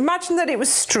 and you can imagine that it was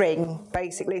string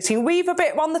basically. So you weave a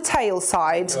bit on the tail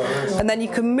side, and then you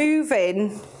can move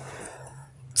in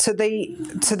to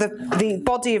the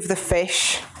body of the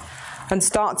fish and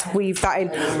start to weave that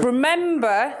in.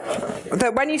 Remember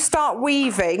that when you start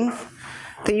weaving,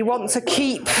 that you want to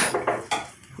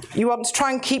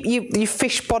try and keep your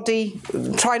fish body,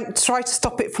 try to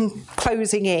stop it from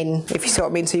closing in, if you see what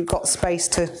I mean, so you've got space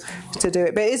to do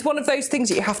it. But it is one of those things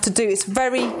that you have to do. It's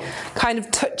very kind of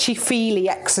touchy-feely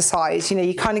exercise,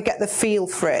 you kind of get the feel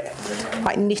for it,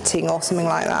 like knitting or something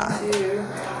like that.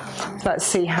 Let's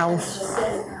see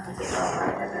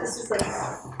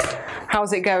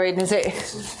how's it going? Is it?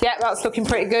 Yeah, that's looking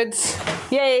pretty good.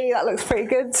 Yay, that looks pretty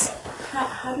good.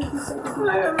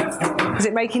 Is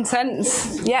it making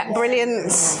sense? Yeah,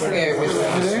 brilliant. So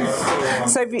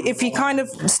if you kind of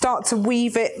start to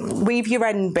weave your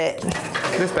end bit.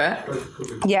 This bit?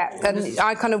 Yeah, and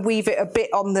I kind of weave it a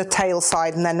bit on the tail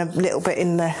side and then a little bit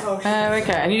in the...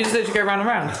 okay. And you just literally go round and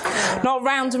round? Not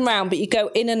round and round, but you go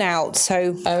in and out,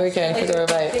 so... okay, figure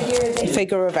of 8.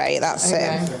 Figure of 8, that's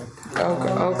it. Oh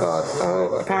God.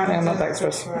 Oh, apparently I'm not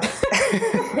dexterous.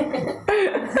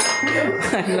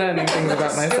 I'm learning things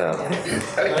about myself.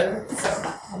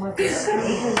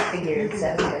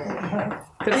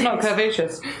 But it's not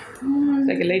curvaceous. It's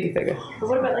like a lady figure. But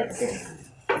what about like this?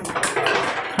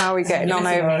 How are we getting on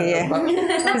over here?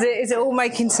 Is it all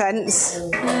making sense?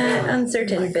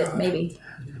 Uncertain bit, maybe.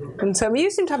 And so you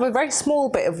seem to have a very small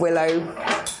bit of willow.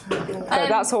 So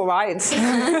that's all right.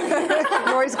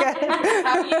 Always get.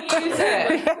 How do you use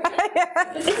it?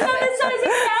 It's not the size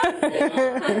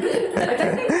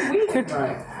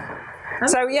of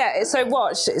So yeah, so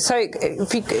watch. So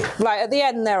if you like at the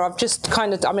end there, I've just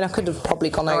kind of. I mean, I could have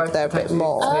probably gone over there a bit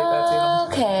more.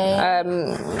 Okay.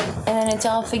 And then it's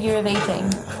all figure of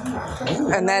 8ing.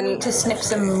 And then to snip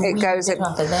some. It goes in.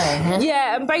 Off of there. Huh?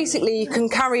 Yeah, and basically you can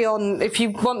carry on if you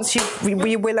once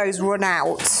your willows run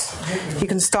out, you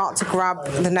can start to grab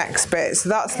the next bit. So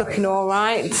that's looking all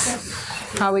right.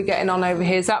 How are we getting on over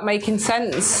here? Is that making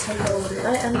sense? I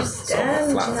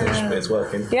understand. Flatfish, but it's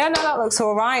working. Yeah, no, that looks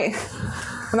all right.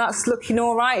 And that's looking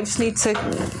all right. Just need to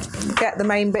get the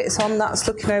main bits on. That's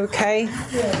looking okay.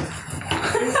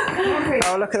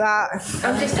 Oh, look at that!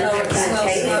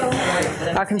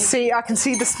 I can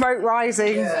see the smoke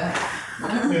rising.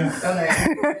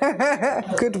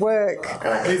 Good work.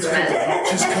 Well,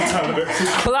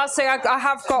 that's it. I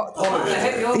have got.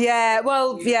 Yeah.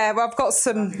 Well, yeah. I've got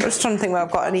some. I'm just trying to think where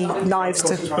I've got any knives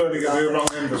to.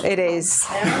 It is.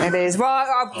 Well,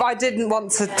 I didn't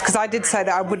want to because I did say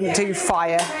that I wouldn't do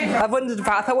fire. I wondered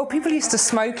about. I thought, well, people used to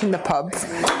smoke in the pub.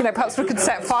 You know, perhaps we could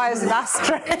set fires in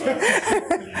ashtray.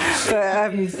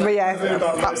 but yeah,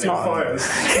 perhaps not.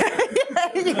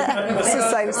 Yeah, it's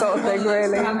the same sort of thing,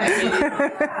 really.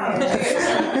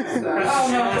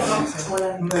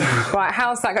 Right,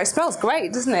 how's that going? It smells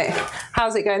great, doesn't it?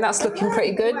 How's it going? That's looking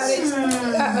pretty good.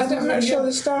 I'm not sure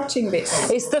the starting bit.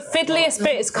 It's the fiddliest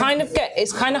bit. It's kind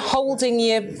of holding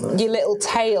your little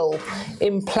tail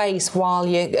in place while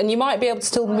and you might be able to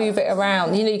still move it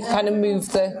around. You know, you can kind of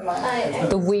move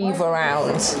the weave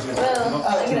around.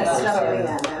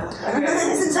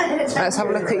 Let's have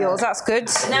a look at yours. That's good.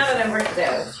 Now that I'm worked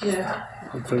out. Yeah.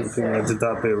 I think I did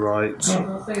that bit right.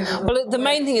 Well, the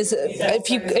main thing is if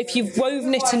you've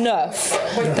woven it enough,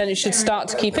 then it should start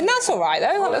to keep. And that's all right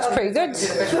though. That looks pretty good.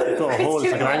 Got a hole,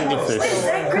 it's like an anglerfish.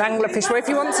 An anglerfish. Well, if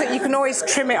you want to, you can always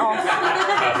trim it off.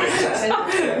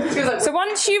 So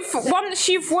once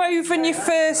you've woven your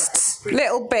first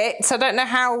little bits, I don't know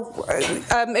how.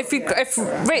 If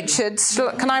Richard,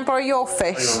 can I borrow your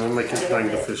fish? Hang on, I'll make it an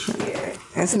anglerfish.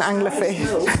 It's an anglerfish.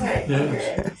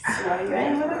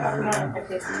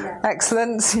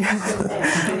 Excellent.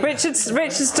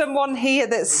 Richard's done one here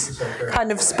that's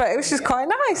kind of which is quite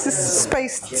nice. It's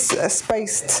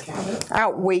spaced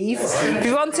out weave. If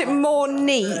you want it more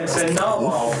neat, a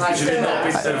narwhal.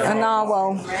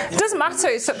 It doesn't matter.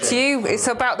 It's up to you. It's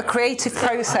about the creative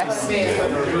process.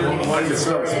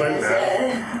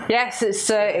 Yes, it's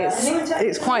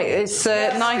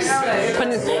nice.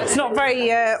 It's not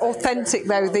very authentic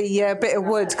though. The bit of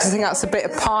wood, because I think that's a bit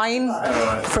of pine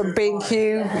from B&Q.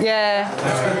 Yeah,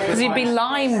 because he'd be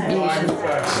lime used.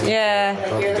 Yeah,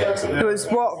 it's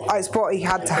what he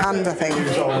had to hand, I think.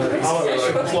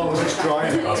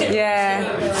 Yeah.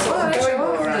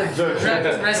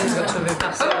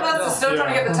 Still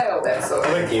trying to get the tail bit. So. I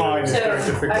think pine is very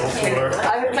difficult to work. I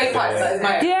have played pine, so it's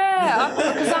my own. Yeah,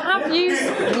 because I have used.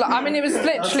 I mean, it was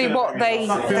literally what they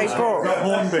brought.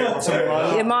 Hornbeam or something like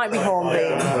that. It might be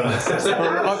hornbeam.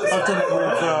 I've done it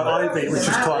with ivy, which is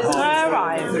quite hard. Oh,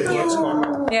 right.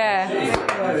 Yeah.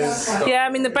 Yeah, I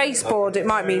mean, the baseboard, it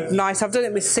might be nice. I've done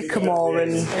it with sycamore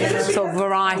and sort of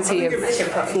variety of.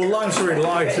 Well, lime's really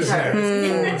light, isn't it?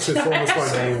 It's almost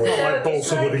like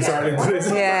balsa wood, exactly. But it's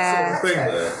that sort of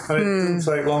thing. And it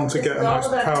doesn't take long to get a nice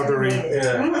powdery.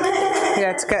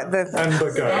 Yeah, to get the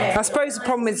ember going. I suppose the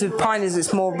problem is with pine is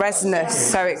it's more resinous,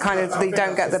 so it kind of you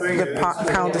don't get the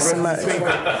powder so much.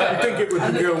 I think it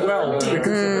would go well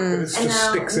because it just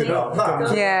sticks it up.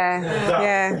 Yeah.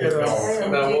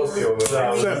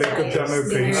 Certainly a good demo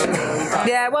piece.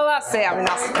 Yeah, well that's it. I mean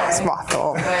that's what I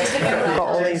thought. Got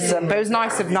all these, but it was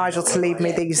nice of Nigel to leave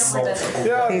me these bits.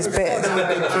 Interesting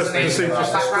to see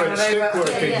just the straight stick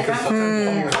working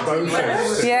because both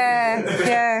ends. Yeah.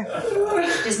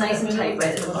 Just nice and tight with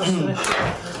it.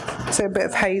 Is it a bit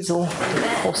of hazel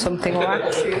or something like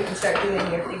that?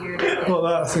 Well,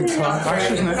 that I think's like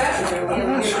ash, isn't it? Yeah.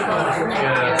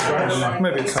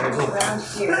 Maybe it's hazel.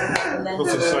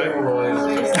 What's it say? I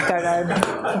don't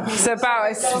know. It's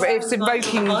about it's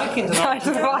invoking kind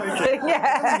of Viking.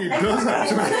 Yeah. It does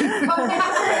actually.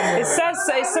 It says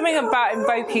it's something about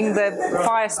invoking the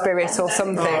fire spirit or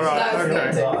something. All right.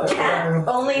 Okay.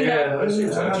 Only Riviera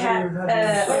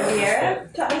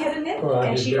taught me how to knit,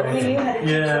 and she only knew how to teach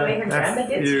the way her grandma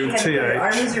did. She had to put her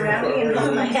arms around me and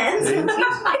hold my hands.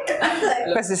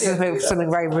 This is something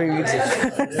very rude.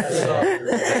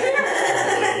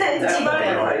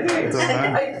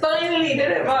 I finally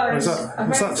did it, Marge.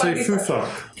 Was that say Fufak?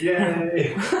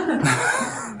 Yay.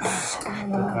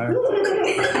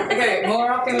 Okay, more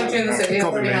archaeology in the city.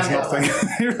 Probably means nothing.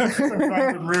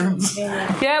 Random runes.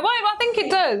 Yeah, well, I think it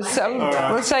does.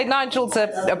 We'll say Nigel's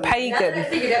a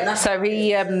pagan, so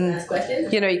he,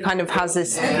 he kind of has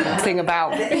this thing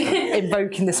about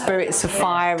invoking the spirits of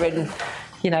fire, and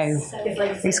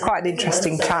he's quite an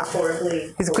interesting chap.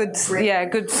 He's a good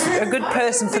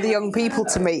person for the young people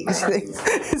to meet. It's a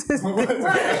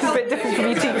bit different from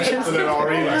your teachers.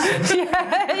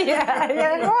 Yeah.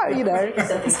 Well,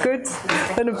 it's good.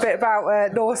 And a bit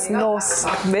about Norse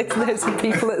myth. There's some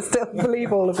people that still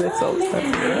believe all of this sort of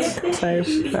stuff. So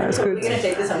that's good.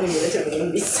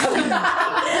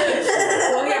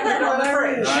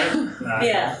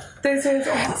 Yeah. But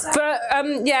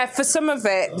for some of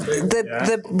it,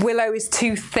 the willow is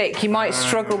too thick. You might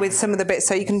struggle with some of the bits,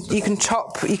 so you can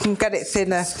chop, you can get it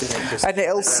thinner, and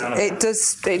it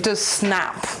does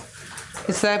snap.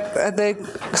 Are there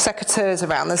secateurs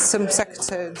around? There's some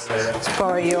secateurs to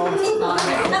borrow your.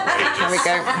 There we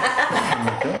go.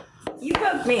 You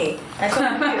poked me. I poked you.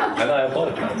 And I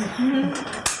apologise.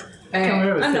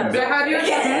 How do you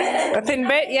A thin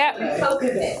bit, yeah. Poke a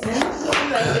bit.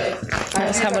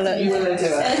 Let's have a look.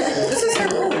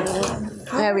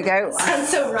 There we go. Sounds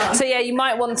so wrong. So you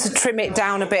might want to trim it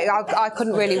down a bit. I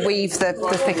couldn't really weave the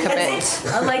thicker bit.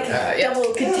 I like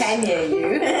double Catania,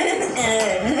 you.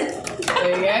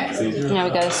 There you go. There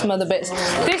we go. Some other bits.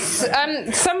 This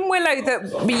some willow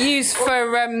that we use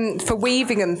for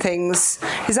weaving and things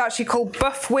is actually called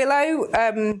buff willow.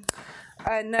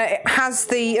 And it has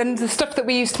the stuff that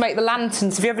we use to make the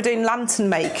lanterns. If you're ever doing lantern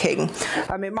making,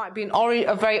 it might be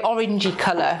a very orangey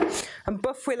colour. And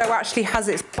buff willow actually has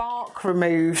its bark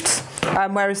removed,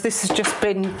 whereas this has just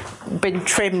been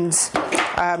trimmed.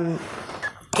 And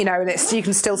you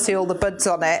can still see all the buds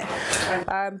on it.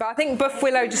 But I think buff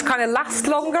willow just kind of lasts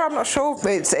longer. I'm not sure.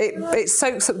 It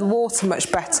soaks up the water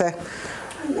much better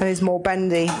and is more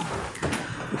bendy.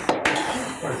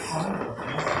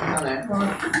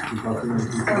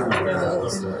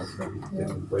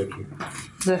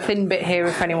 There's a thin bit here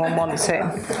if anyone wants it.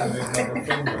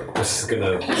 This is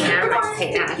gonna.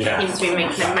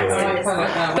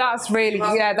 That's that's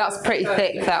pretty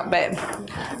thick, that bit.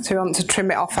 So we want to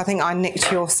trim it off. I think I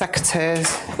nicked your secateurs.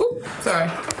 Ooh, sorry.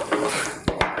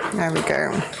 There we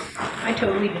go. I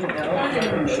totally didn't know.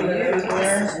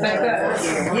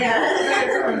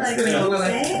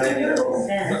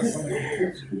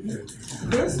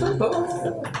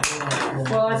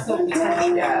 Well, I thought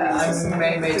I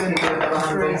may make people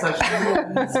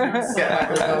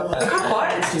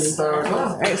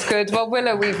It's good. Well,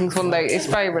 willow weaving's one though. It's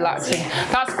very relaxing.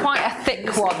 That's quite a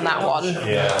thick one. That one.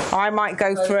 Yeah. I might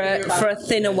go for a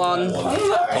thinner one.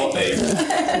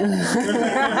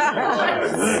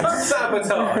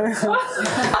 Sabotage.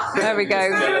 There we go.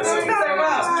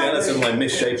 Jealous of my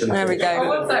misshapen. There we go.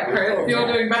 What's that, Chris?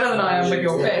 You're doing better than I am with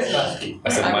your fish. I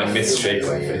said my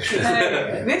misshapen fish.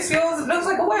 This yours looks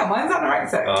like a whale. Mine's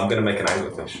anorexic. I'm going to make an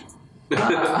anglerfish.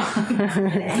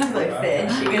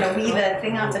 Anglerfish. You're gonna weave a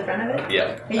thing off the front of it?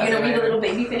 Yeah. Are you gonna weave a little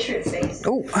baby fish or its face?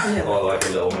 Oh. Or like a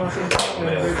little male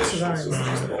fish. A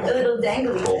little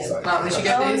dangly thing. We should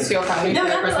get these to your family for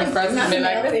their Christmas present and be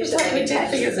like, fish that we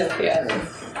touch. yeah.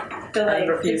 So like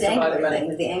the refuse to buy them dangler thing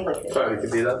with the anglerfish. Sorry, we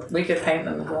could do that. We could paint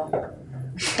them as well.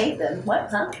 Paint them? What?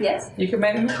 Huh? Yes? You could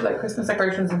make them like Christmas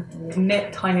decorations and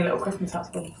knit tiny little Christmas hats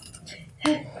for them.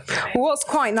 Well, what's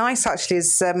quite nice actually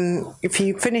is if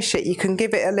you finish it, you can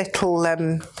give it a little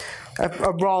a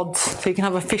rod, so you can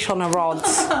have a fish on a rod.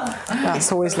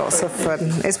 That's always lots of fun.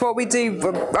 It's what we do.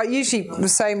 I usually the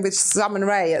same with Salmon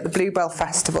Ray at the Bluebell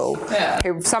Festival.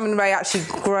 Yeah. Salmon Ray actually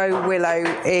grow willow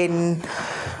in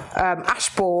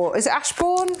Ashbourne. Is it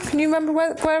Ashbourne? Can you remember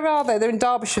where are they? They're in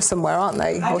Derbyshire somewhere, aren't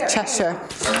they? Or Cheshire.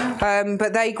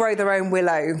 But they grow their own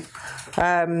willow.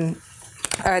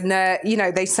 And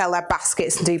they sell their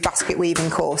baskets and do basket weaving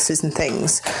courses and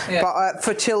things. Yeah. But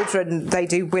for children, they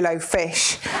do willow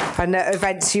fish. And at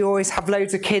events, you always have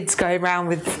loads of kids going around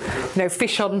with,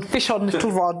 fish on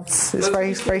little rods. It's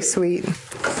very, very sweet.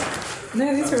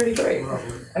 No, these are really great.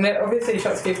 And then obviously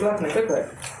shots keep laughing at good.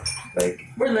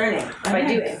 We're learning by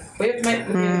doing. We have to make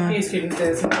the few students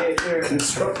do some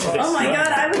instructors. Oh my god,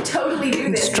 I would totally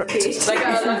do this.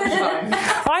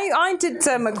 I did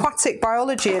aquatic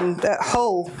biology at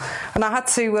Hull, and I had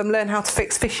to learn how to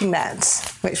fix fishing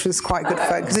nets, which was quite good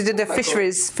fun because I did a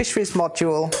fisheries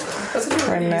module. That's a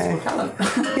really useful talent.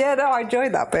 Yeah, no, I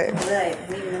enjoyed that bit. Right.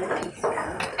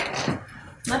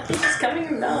 Nothing's coming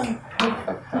along.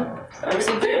 I'm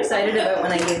super excited about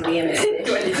when I give the image.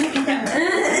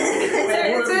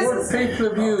 Would people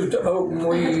have used open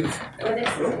weave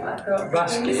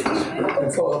baskets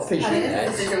for fishing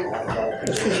nets?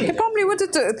 They probably would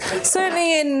have done.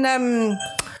 Certainly in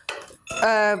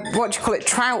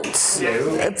trouts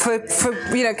for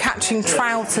catching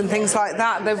trout and things like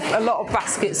that. A lot of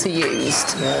baskets are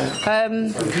used, but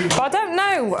I don't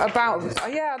know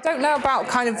about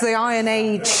kind of the Iron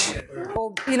Age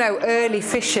or early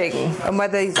fishing and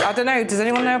whether I don't know. Does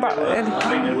anyone know about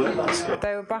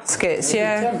they were baskets?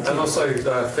 Yeah. And also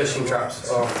fishing traps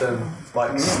are often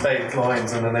like staked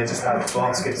lines, and then they just have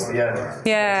baskets at the end.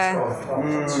 Yeah.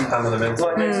 Hammer them in.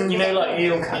 Like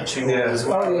eel catching as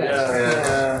well.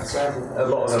 A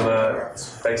lot of them are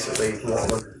basically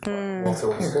wattles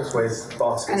with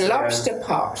baskets. And lobster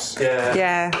pots.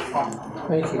 Yeah.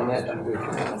 Making that.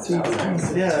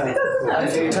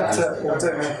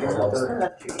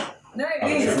 No,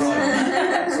 please. The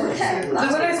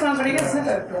willow smells really good.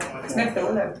 Sniff the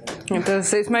willow. It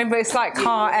does. It's like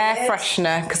car air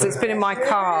freshener because it's been in my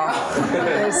car.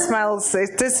 It smells.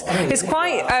 It's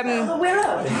quite.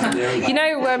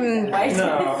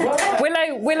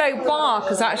 Willow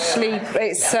bark is actually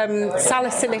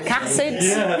salicylic acid,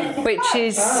 which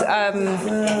is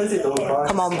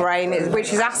come on brain,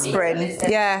 which is aspirin.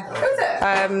 Yeah.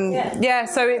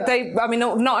 So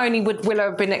not only would willow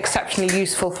have been exceptionally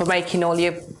useful for making all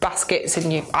your baskets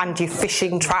and your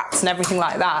fishing traps and everything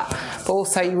like that, but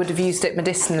also you would have used it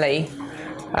medicinally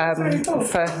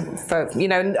for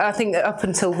I think that up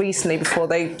until recently, before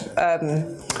they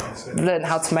learned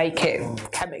how to make it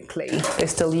chemically, they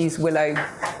still use willow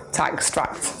to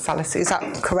extract salicylic. Is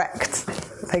that correct?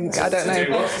 I don't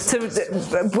know. So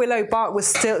willow bark was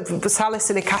still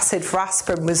salicylic acid for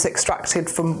aspirin was extracted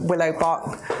from willow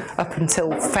bark up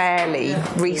until fairly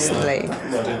recently.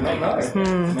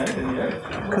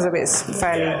 Because of its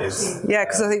fairly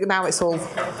because I think now it's all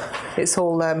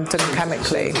done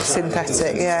chemically,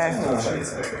 synthetic. Yeah.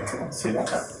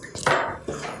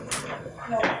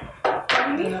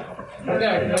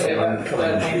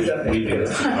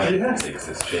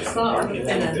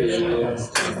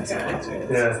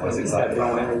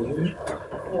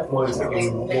 Mine's getting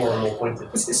more and more pointed.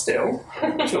 Is it still?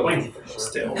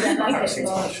 Still.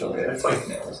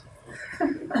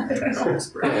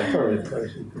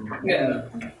 Yeah.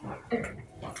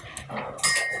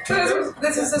 So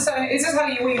this is the same. Is this how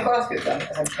you weave baskets then?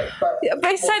 Yeah,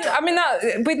 but it said,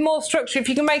 that with more structure, if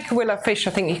you can make a willow fish, I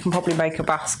think you can probably make a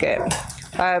basket.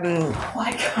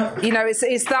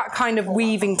 It's that kind of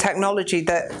weaving technology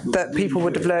that people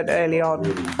would have learned early on.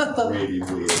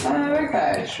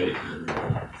 Okay.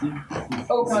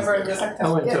 Oh, my brain just like that. I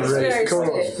went to a race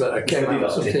course, but I came up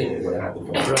with something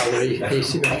rather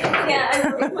easy.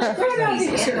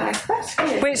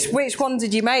 Which one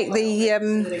did you make?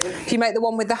 Did you make the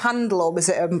one with the handle, or was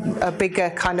it a bigger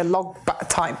kind of log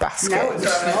type basket? No,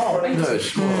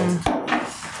 it's small.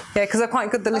 Yeah, because they're quite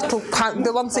good. The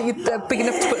ones that are big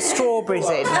enough to put strawberries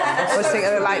in. I was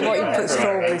thinking like what you put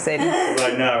strawberries in.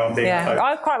 Right now, I'm being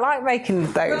I quite like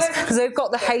making those because they've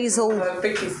got the hazel.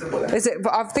 Is it?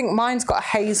 But I think mine's got a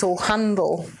hazel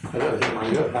handle. I don't think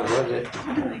mine does. Was it?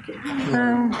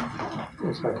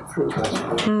 It's like a fruit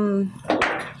basket.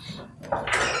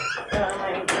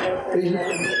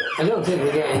 I don't think we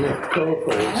get enough coal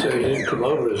for it, so he didn't come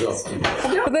over as often.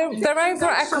 But they're over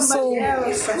at Ecclesall.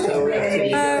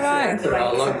 Right. But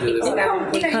I'll log to them.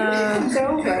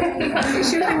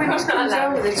 It's usually when he comes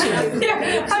over that I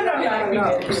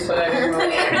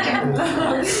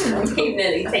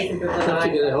have to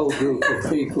get a whole group of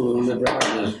people and the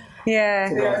brothers Yeah.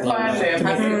 Finally, I'm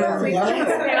happy about it.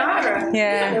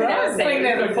 Yeah. It's been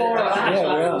there before.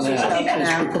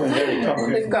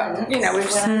 We've got, we've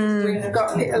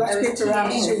got lots of people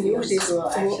around who use this to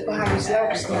walk behind his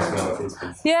legs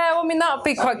now. Yeah, well, I mean, that would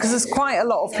be quite, because there's quite a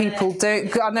lot of people do.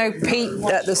 I know Pete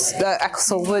at the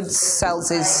Ecclesall Woods sells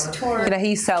his,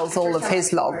 he sells all of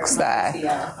his logs there.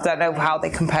 Don't know how they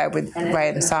compare with Ray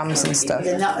and Sam's and stuff.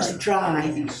 They're not as dry.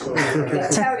 They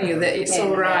tell you that it's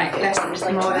all right, less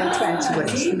than more than 20, but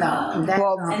it's not.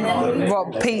 Well,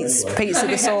 Pete's at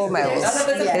the sawmills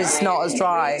is not as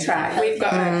dry. We've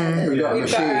got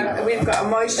a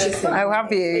moisture thing. Oh,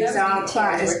 have you? These aren't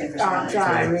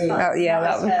dry, really. Oh, yeah,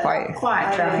 that would be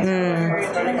quite dry.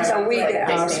 So we get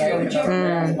our sponge.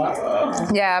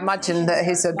 Yeah, I imagine that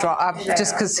he's a dry,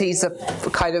 just because he's a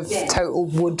kind of total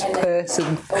wood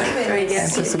person.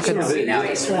 It's a good.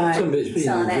 It's right. Some of it's been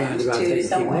around about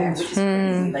 18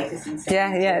 months.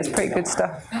 Yeah, it's pretty good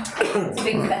stuff. It's a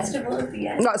big festival at the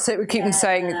end. That's it. We keep on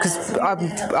saying it because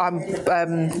I'm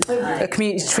a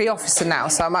community tree officer now,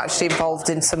 so I'm actually involved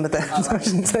in some of the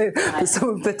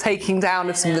taking down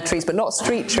of some of the trees, but not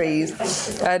street trees.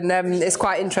 And it's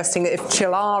quite interesting that if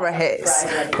Chillara hits,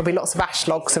 there'll be lots of ash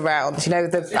logs around.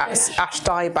 The ash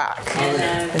dieback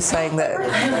is saying that.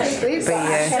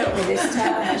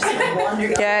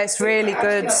 Yeah, it's really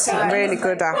good ash.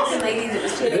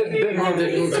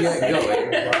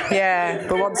 Yeah,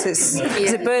 but once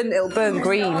it'll burn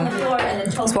green.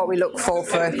 That's what we look for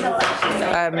for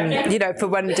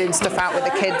when we're doing stuff out with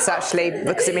the kids, actually,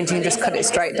 because it means you can just cut it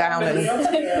straight down and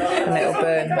it'll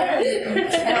burn.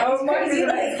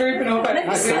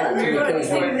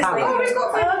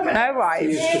 Oh, right.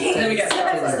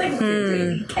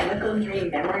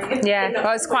 Yeah,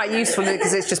 well, it's quite useful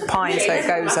because it's just pine, so it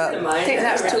goes up. I think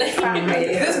that's too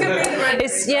family.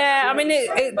 It's I mean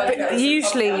it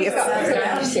usually.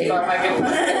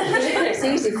 It's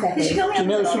easy for him. Do you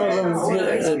know some of them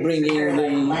are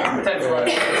bringing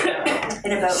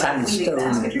the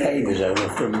sandstone pavers over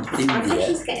from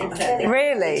India?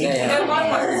 Really? Yeah.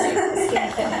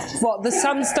 What, the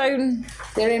sandstone?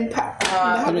 They're in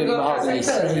mahogany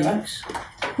sinks.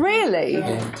 Really?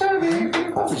 Yeah.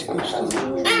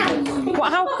 Well,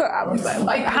 how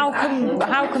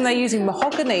come they're using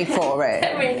mahogany for it?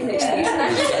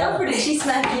 She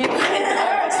smacked you.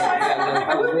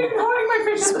 I wouldn't be pouring my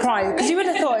fish. Surprised, because you would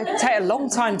have thought it'd take a long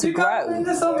time to grow.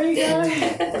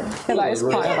 That is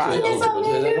quite bad.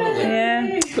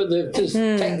 Yeah. But they've just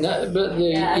taken that, but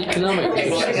the economic is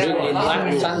bringing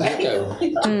black sandstone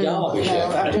to Derbyshire.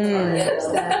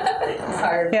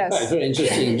 Yes. It's very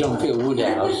interesting. Johnfield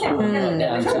Woodhouse went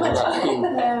down to the last few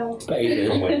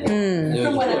pavers.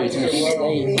 There was poisonous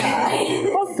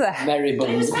snake. What's that?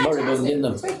 Moribund in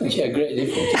them. And she had great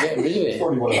difficulty getting rid of it.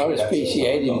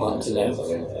 RSPCA didn't want to know.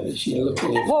 She looked at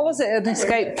it. What was it? An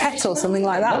escaped pet or something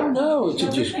like that? Oh no, it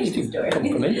just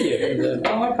compliment you.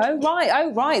 Oh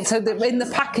right. So in the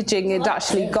packaging, it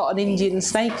actually got an Indian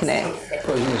snake in it.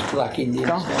 Poisonous black Indian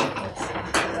snake.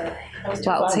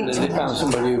 Well, they found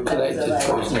somebody who collected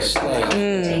poisonous snakes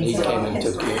and he came and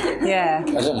took it. Yeah. I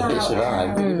don't know if it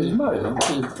survived, but it was married.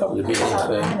 He'd probably been here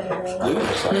for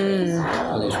years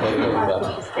on his way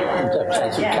over. Didn't have a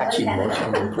chance of catching much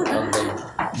on the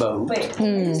boat.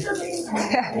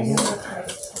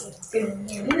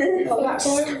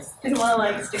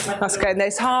 That's good.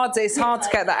 It's hard to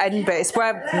get that end bit. It's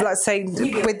where, let's say,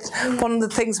 with one of the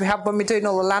things we have when we're doing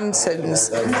all the lanterns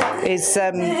is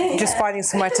just finding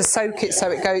somewhere to soak it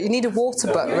so it goes. You need a water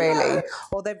butt really,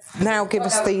 or they've now give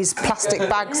us these plastic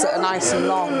bags that are nice and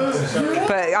long.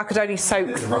 But I could only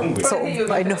soak sort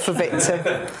of enough of it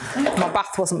to. My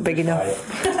bath wasn't big enough.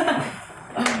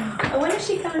 When is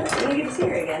she coming? When are you going to see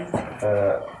her again?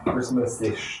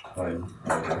 Christmas-ish time.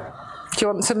 Do you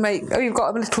want to make? Oh, you've got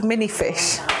a little mini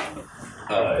fish.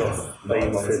 A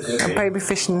baby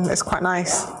fish, and it's quite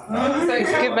nice. So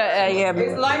give it a.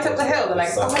 It's Light Up the Hill the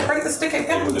next. Oh, break the stick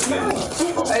again. It's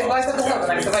Light Up the Hill the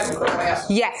next event.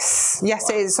 Yes,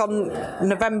 it is on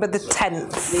November the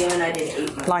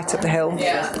 10th. Light Up the Hill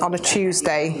on a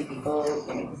Tuesday.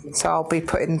 So I'll be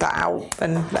putting that out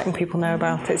and letting people know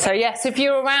about it. So yes, if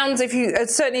you're around,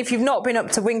 certainly if you've not been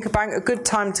up to Winkerbank, a good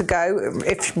time to go.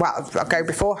 I'll go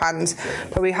beforehand.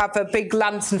 But we have a big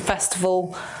lantern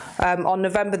festival. On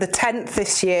November the 10th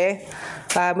this year,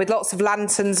 with lots of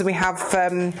lanterns, and we have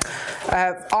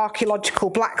archaeological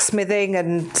blacksmithing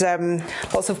and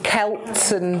lots of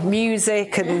Celts and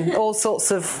music and all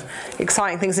sorts of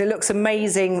exciting things. It looks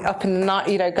amazing up in the night,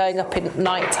 going up in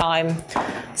night time.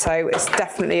 So it's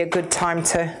definitely a good time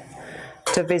to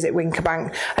to visit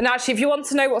Wincobank. And actually, if you want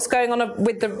to know what's going on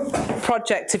with the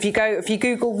project, if you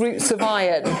Google Roots of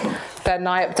Iron, then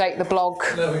I update the blog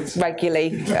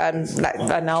regularly, and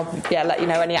I'll let you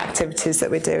know any activities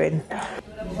that we're doing.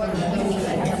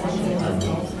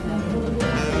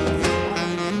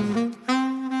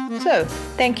 So,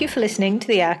 thank you for listening to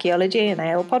the Archaeology and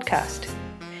Ale podcast.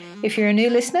 If you're a new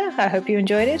listener, I hope you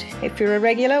enjoyed it. If you're a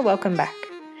regular, welcome back.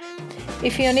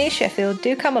 If you're near Sheffield,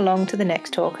 do come along to the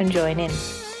next talk and join in.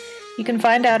 You can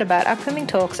find out about upcoming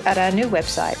talks at our new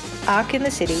website,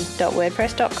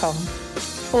 arcinthecity.wordpress.com,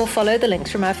 or follow the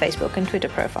links from our Facebook and Twitter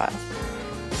profiles.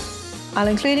 I'll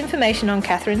include information on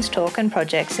Catherine's talk and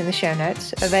projects in the show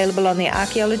notes, available on the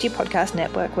Archaeology Podcast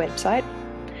Network website.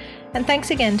 And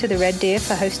thanks again to the Red Deer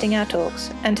for hosting our talks,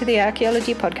 and to the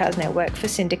Archaeology Podcast Network for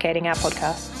syndicating our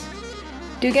podcasts.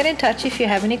 Do get in touch if you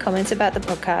have any comments about the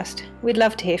podcast. We'd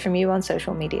love to hear from you on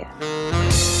social media.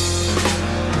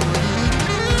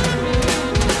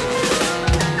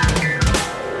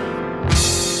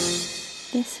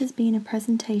 This has been a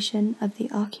presentation of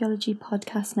the Archaeology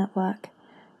Podcast Network.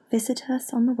 Visit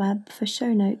us on the web for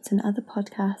show notes and other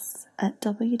podcasts at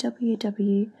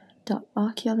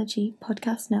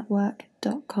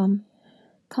www.archaeologypodcastnetwork.com.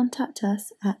 Contact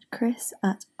us at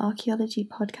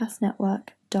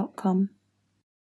chris@archaeologypodcastnetwork.com.